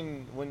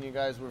 seeing when you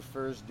guys were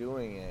first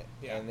doing it,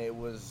 Yeah. and it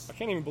was I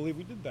can't even believe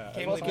we did that.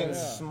 Can't That's fucking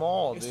believe it.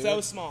 small, It's dude.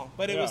 so small,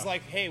 but it was Yeah.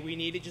 like, hey, we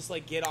need to just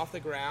like get off the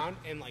ground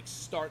and like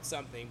start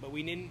something. But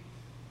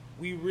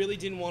we really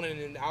didn't want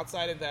an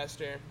outside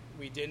investor.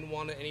 We didn't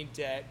want any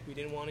debt. We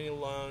didn't want any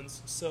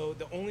loans. So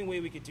the only way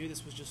we could do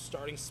this was just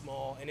starting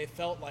small. And it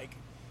felt like,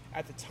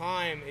 at the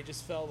time, it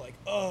just felt like,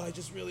 oh, I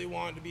just really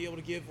wanted to be able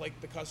to give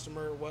like the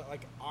customer what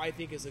like I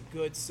think is a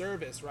good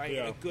service, right?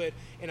 Yeah. And a good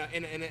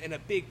in a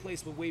big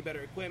place with way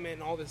better equipment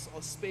and all this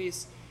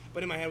space.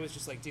 But in my head it was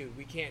just like, dude,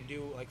 we can't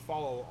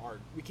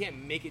we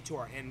can't make it to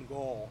our end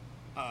goal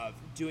of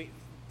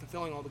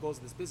fulfilling all the goals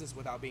of this business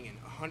without being in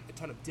a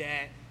ton of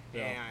debt.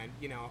 Yeah.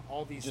 And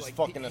all these Just like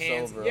fucking us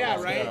hands. over. Yeah,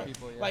 Yeah. right.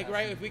 People, yeah, like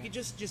right, absolutely. if we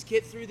could just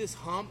get through this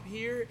hump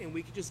here and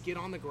we could just get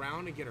on the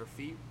ground and get our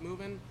feet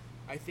moving,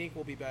 I think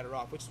we'll be better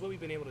off. Which is what we've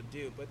been able to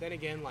do. But then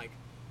again, like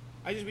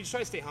we just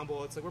try to stay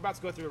humble. It's like we're about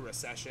to go through a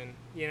recession.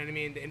 You know what I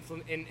mean? The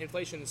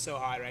inflation is so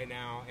high right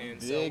now, and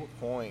Big so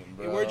point,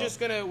 bro.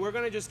 we're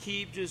gonna just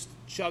keep just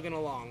chugging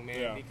along, man.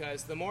 Yeah.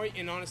 Because the more,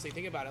 and honestly,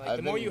 think about it. Like I've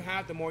the more been- you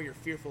have, the more you're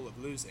fearful of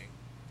losing,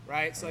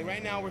 right? So like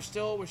right now, we're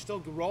still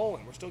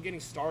rolling. We're still getting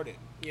started.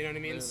 You know what I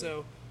mean?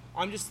 So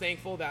I'm just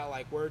thankful that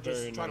like we're just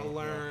Very trying to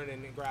normal, learn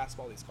and grasp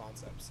all these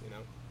concepts. You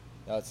know?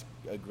 That's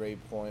a great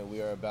point.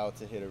 We are about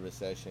to hit a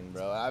recession,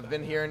 bro. I've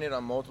been hearing it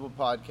on multiple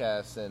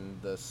podcasts, and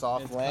the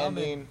soft It's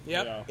landing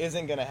Yep. Yeah.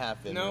 isn't gonna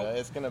happen. Nope. bro.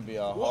 It's gonna be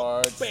a Whoop,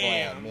 hard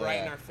bam, slam. right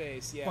yeah. in our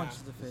face. Yeah. Punch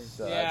to the face.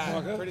 So Yeah,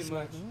 that's- pretty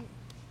much.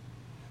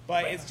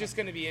 But it's just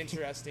going to be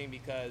interesting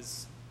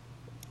because,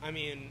 I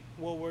mean,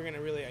 what we're going to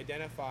really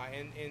identify,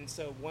 and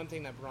so one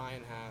thing that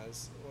Brian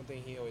has, one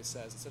thing he always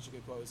says, it's such a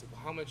good quote, is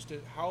like, how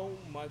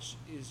much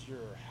is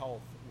your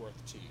health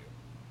worth to you?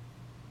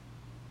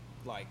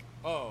 Like,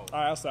 oh,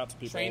 I ask that to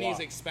people a training's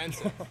lot.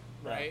 expensive,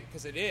 right?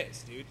 Because it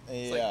is, dude.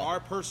 It's like Yeah. our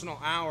personal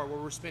hour where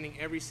we're spending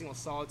every single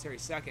solitary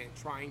second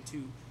trying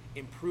to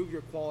improve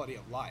your quality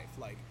of life.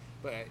 Like,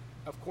 but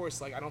of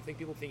course, like I don't think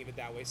people think of it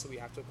that way, so we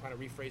have to kind of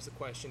rephrase the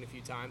question a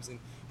few times.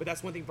 But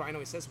that's one thing Brian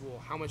always says. Well,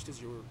 how much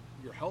does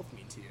your health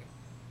mean to you?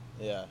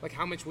 Yeah. Like,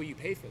 how much will you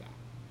pay for that?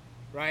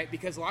 Right?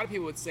 Because a lot of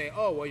people would say,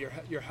 oh, well,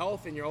 your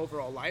health and your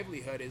overall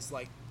livelihood is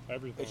like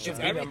Everything. It should it's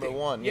be everything. number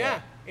one, Yeah.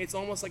 yeah. It's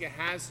almost like it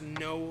has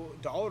no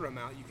dollar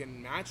amount you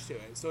can match to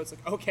it. So it's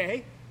like,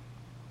 okay,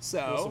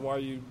 so So why are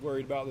you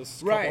worried about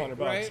this right, couple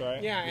 $100,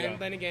 right? Yeah, and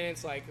then again,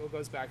 it's like it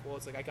goes back. Well,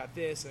 it's like I got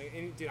this,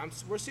 and dude,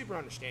 we're super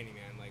understanding,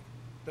 man. Like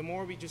the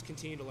more we just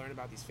continue to learn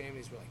about these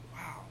families, we're like,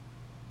 wow,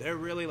 they're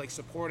really like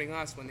supporting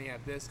us when they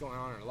have this going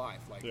on in our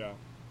life. Like, Yeah.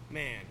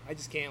 man, I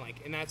just can't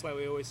like, and that's why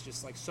we always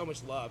just like so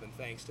much love and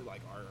thanks to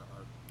like our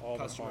All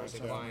the customers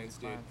and clients,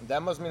 clients, dude.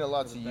 That must mean a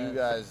lot to They're the you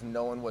best. guys,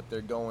 knowing what they're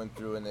going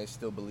through, and they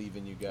still believe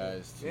in you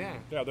guys. To, Yeah.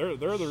 Yeah, they're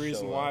the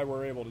reason Show why up.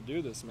 we're able to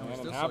do this, man, we're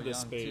and still have so this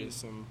young,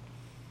 space, and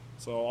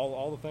so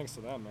all the thanks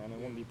to them, man. It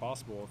wouldn't be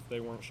possible if they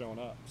weren't showing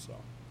up. So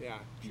Yeah,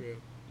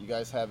 true. you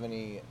guys have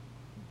any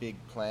big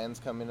plans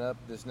coming up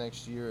this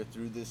next year or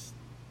through this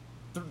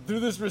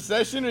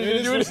recession? Or in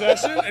this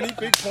recession? Any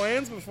big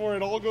plans before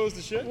it all goes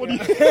to shit? What are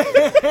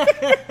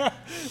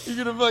you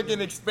gonna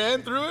fucking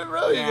expand through it,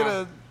 bro? Yeah. You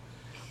gonna?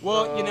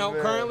 Well, man.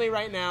 Currently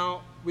right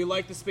now, we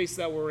like the space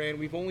that we're in.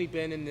 We've only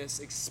been in this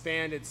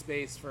expanded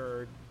space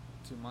for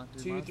 2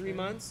 months, 3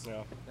 months.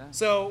 Yeah.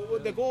 So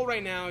the goal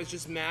right now is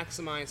just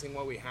maximizing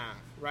what we have,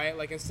 right?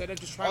 Like instead of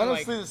just trying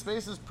Honestly, to the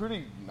space is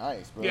pretty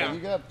nice, bro. Yeah. You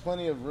got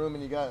plenty of room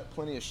and you got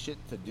plenty of shit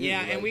to do. Yeah,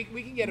 like and we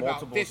can get about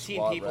multiple 15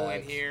 squat people in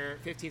racks. here,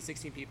 15,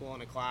 16 people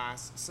in a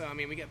class. So, I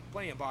mean, we get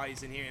plenty of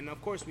bodies in here. And,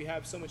 of course, we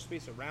have so much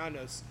space around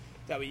us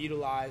that we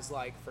utilize,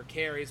 like, for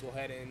carries, we'll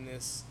head in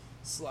this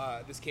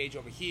cage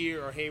over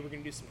here, or, hey, we're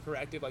going to do some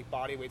corrective, like,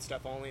 body weight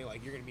stuff only,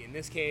 like, you're going to be in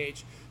this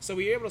cage. So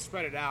we're able to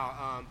spread it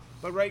out.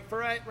 But right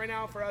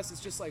now, for us,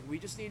 it's just, like, we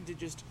just need to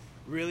just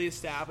really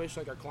establish,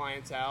 like, our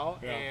clientele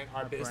and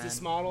our business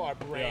brand. model, our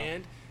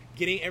brand,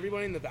 getting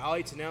everybody in the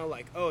Valley to know,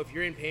 like, oh, if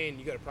you're in pain,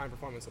 you go to Prime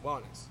Performance and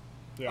Wellness.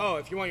 Yeah. Oh,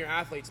 if you want your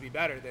athlete to be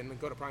better, then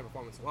go to Prime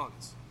Performance and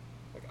Wellness.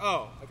 Like,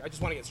 oh, like I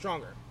just want to get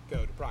stronger,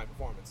 go to Prime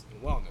Performance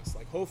and Wellness.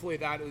 Like, hopefully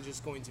that is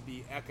just going to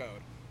be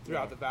echoed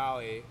throughout the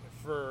Valley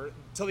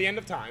till the end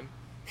of time.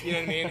 You know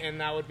what I mean? And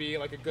that would be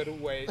like a good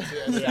way to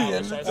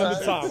establish End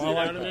of time. I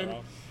like that,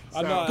 bro.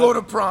 I'm not- Go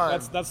to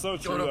Prime. That's so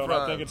true, though. And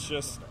I think it's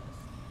just,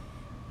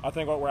 I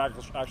think what we're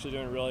actually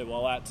doing really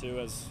well at, too,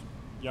 as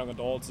young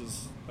adults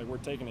is, like, we're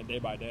taking it day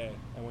by day.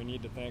 And we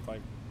need to think,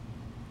 like,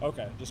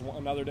 okay, just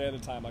another day at a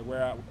time. Like,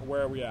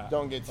 where are we at?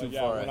 Don't get too like,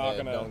 far we're ahead. not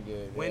gonna, Don't get.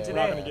 Win We're today.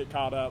 not going to get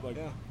caught up, like,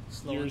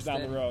 Slow years and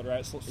down the steady. road,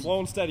 right? Slow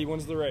and steady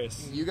wins the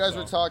race. You guys So,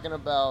 were talking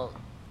about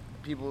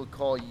people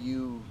call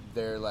you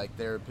their like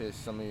therapists.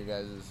 Some of you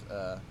guys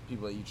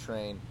people that you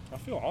train. I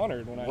feel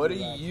honored when I What do do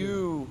that, too.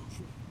 you?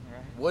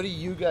 Right. What do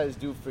you guys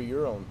do for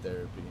your own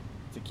therapy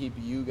to keep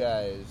you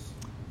guys?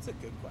 That's a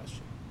good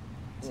question.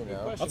 You know.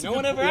 Question. That's a No good-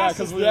 one ever yeah, asks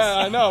us 'cause- this. Yeah,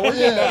 I know. We're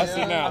getting asked it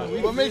yeah. now.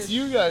 What makes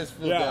you guys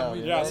feel Yeah, down?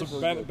 yeah. You know? So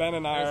Ben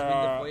and I Guys, we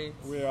are lift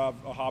weights. we have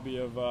a hobby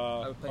of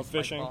play spike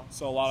fishing. ball.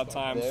 So a lot of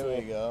times There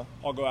we go.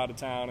 I'll go out of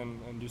town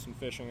and do some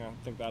fishing. I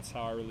think that's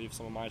how I relieve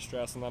some of my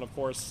stress. And then of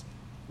course,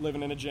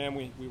 living in a gym,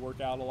 we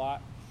work out a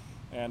lot,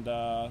 and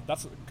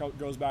that's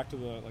goes back to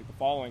the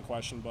following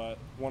question. But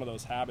one of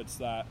those habits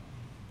that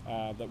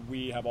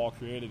we have all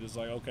created is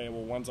like, okay,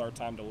 well, when's our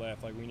time to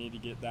lift? Like, we need to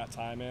get that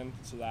time in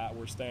so that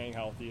we're staying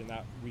healthy and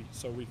that we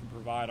can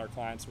provide our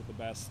clients with the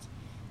best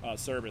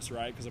service,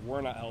 right? Because if we're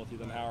not healthy,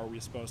 then how are we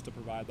supposed to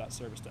provide that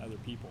service to other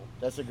people?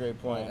 That's a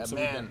great point. So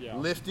Man, yeah.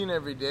 lifting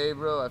every day,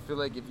 bro. I feel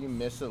like if you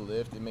miss a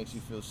lift, it makes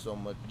you feel so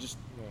much. Just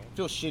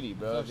feel shitty,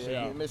 bro.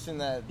 Yeah. You're missing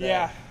that.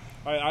 Yeah.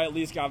 I at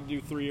least got to do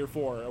 3 or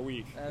 4 a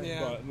week,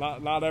 Yeah.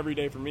 but not every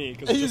day for me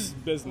because it's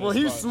just business. Well,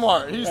 he's but-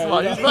 smart. He's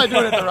smart. He's probably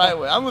doing it the right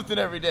way. I'm lifting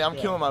every day. I'm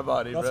killing my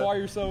body, That's bro. why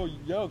you're so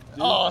yoked,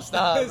 dude. Oh,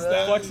 stop,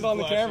 bro. Flexing on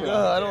the camera.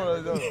 No, I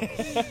don't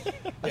know.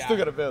 I still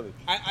got a belly.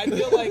 I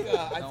feel like we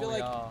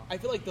I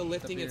feel like the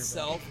lifting beer,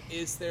 itself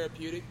is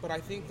therapeutic, but I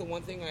think the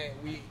one thing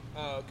we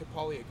could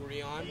probably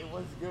agree on. It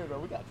was good, bro.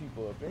 We got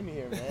people up in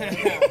here, man.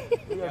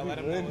 We got Yeah, let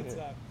them people know in what's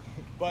here. up.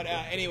 But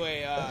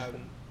anyway,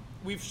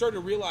 we've started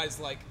to realize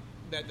like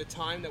that the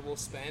time that we'll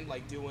spend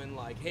like doing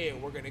like, hey,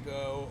 we're gonna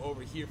go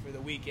over here for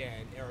the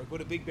weekend, or go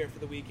to Big Bear for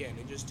the weekend,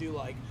 and just do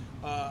like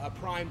a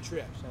Prime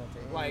trip,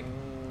 like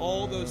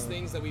all those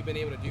things that we've been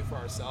able to do for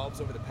ourselves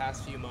over the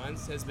past few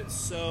months has been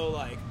so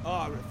like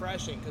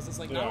refreshing, because it's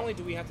like not Yeah. only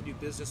do we have to do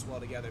business well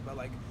together, but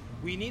like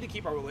we need to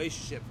keep our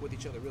relationship with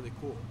each other really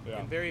cool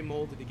and very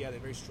molded together,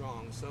 very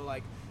strong. So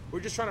like we're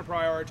just trying to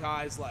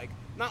prioritize like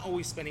not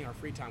always spending our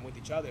free time with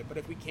each other, but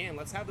if we can,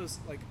 let's have those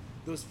like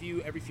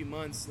every few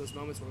months, those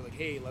moments where we're like,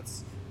 hey,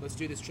 let's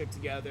do this trip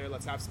together,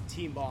 let's have some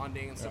team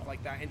bonding and stuff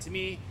like that. And to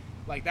me,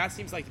 like that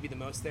seems like to be the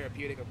most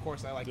therapeutic. Of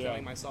course, I like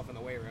killing myself in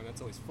the weight room.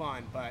 That's always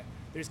fun, but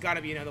there's got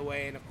to be another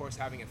way. And of course,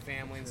 having a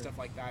family and stuff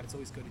like that, it's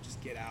always good to just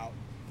get out.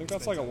 I think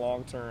that's like a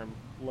long-term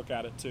look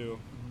at it too.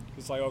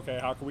 It's like, okay,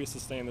 how can we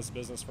sustain this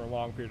business for a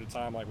long period of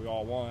time like we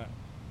all want?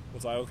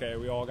 It's like, okay,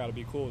 we all got to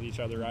be cool with each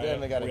other, right?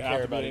 Definitely gotta we care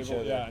have to be about each able,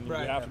 other. Yeah, and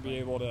Right. we have to be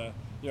able to,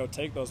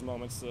 take those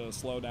moments to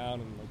slow down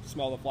and like,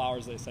 smell the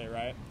flowers, they say,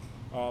 right?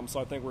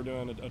 So I think we're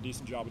doing a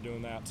decent job of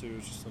doing that too.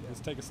 It's just like, let's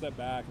take a step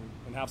back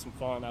and have some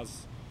fun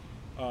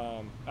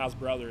as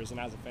brothers and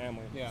as a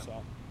family. Yeah.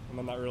 So, and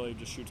then that really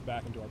just shoots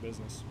back into our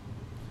business.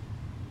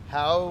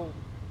 How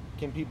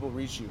can people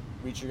reach you?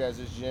 Reach your guys'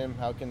 gym?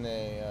 How can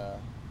they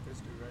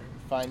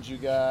find you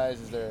guys?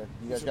 You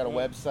guys got a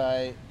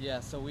website? Yeah,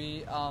 so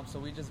we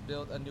just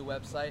built a new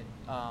website.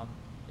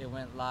 It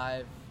went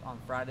live on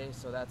Friday,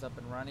 so that's up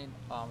and running.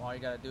 All you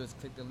gotta do is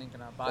click the link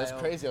in our bio. That's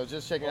crazy. I was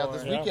just checking out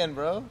this Yeah. weekend,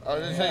 bro. I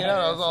was just checking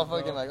out. I was all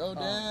fucking like, oh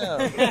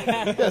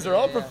damn, you guys are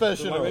all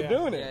professional. They're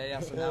doing it. Yeah.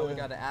 So now we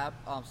got an app.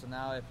 So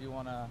now if you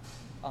wanna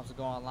to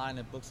go online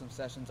and book some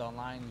sessions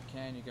online, you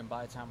can. You can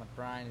buy time with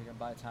Brian. You can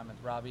buy time with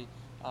Robbie.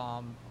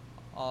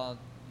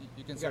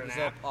 You can set an us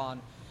app? up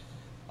on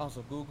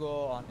also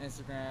Google, on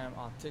Instagram,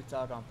 on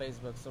TikTok, on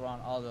Facebook. So we're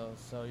on all those.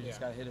 So you just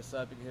gotta hit us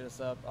up. You can hit us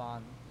up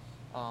on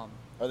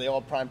Are they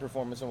all Prime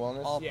Performance and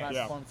Wellness? All Yeah. Prime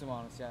Yeah. Performance and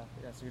Wellness, yeah.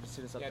 So you just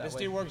hit us up Yeah, that this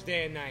way. dude works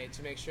day and night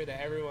to make sure that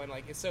everyone,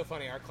 like, it's so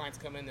funny. Our clients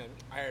come in and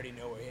I already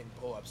know we're hitting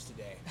pull-ups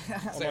today. It's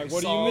I'm like, we what do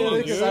you saw mean, all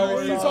dude? these What are you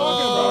stories. talking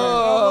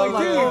Oh, about?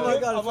 my Dude, God,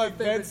 it's I'm my like,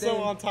 favorite Ben's so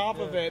day. on top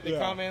of it. They Yeah.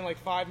 come in like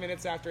 5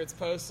 minutes after it's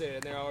posted,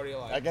 and they're already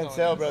like, I can telling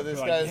tell, us. bro. This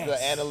Like, guy's yes.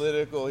 the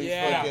analytical. He's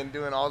Yeah. fucking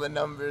doing all the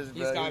numbers,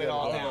 bro. He's got it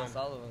all All of down. us,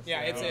 all of us.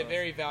 Yeah, it's all a of us.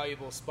 very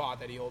valuable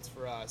spot that he holds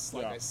for us.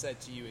 Like Yeah. I said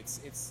to you,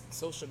 it's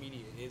social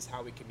media is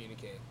how we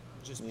communicate,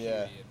 just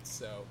Yeah. period.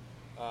 So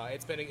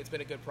it's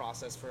been a good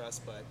process for us.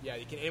 But yeah,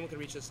 anyone can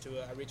reach out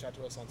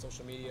to us on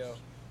social media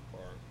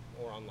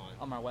or online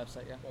On our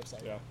website, yeah.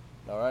 website. Yeah.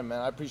 All right, man.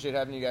 I appreciate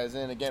having you guys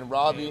in. Again, Yeah,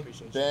 Robbie,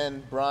 appreciate you.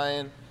 Ben,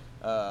 Brian,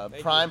 Thank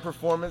Prime you.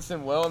 Performance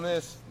and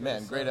Wellness.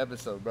 Man, Yes, great sir.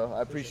 episode, bro.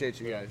 I appreciate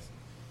you guys.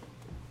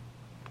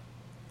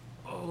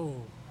 Oh.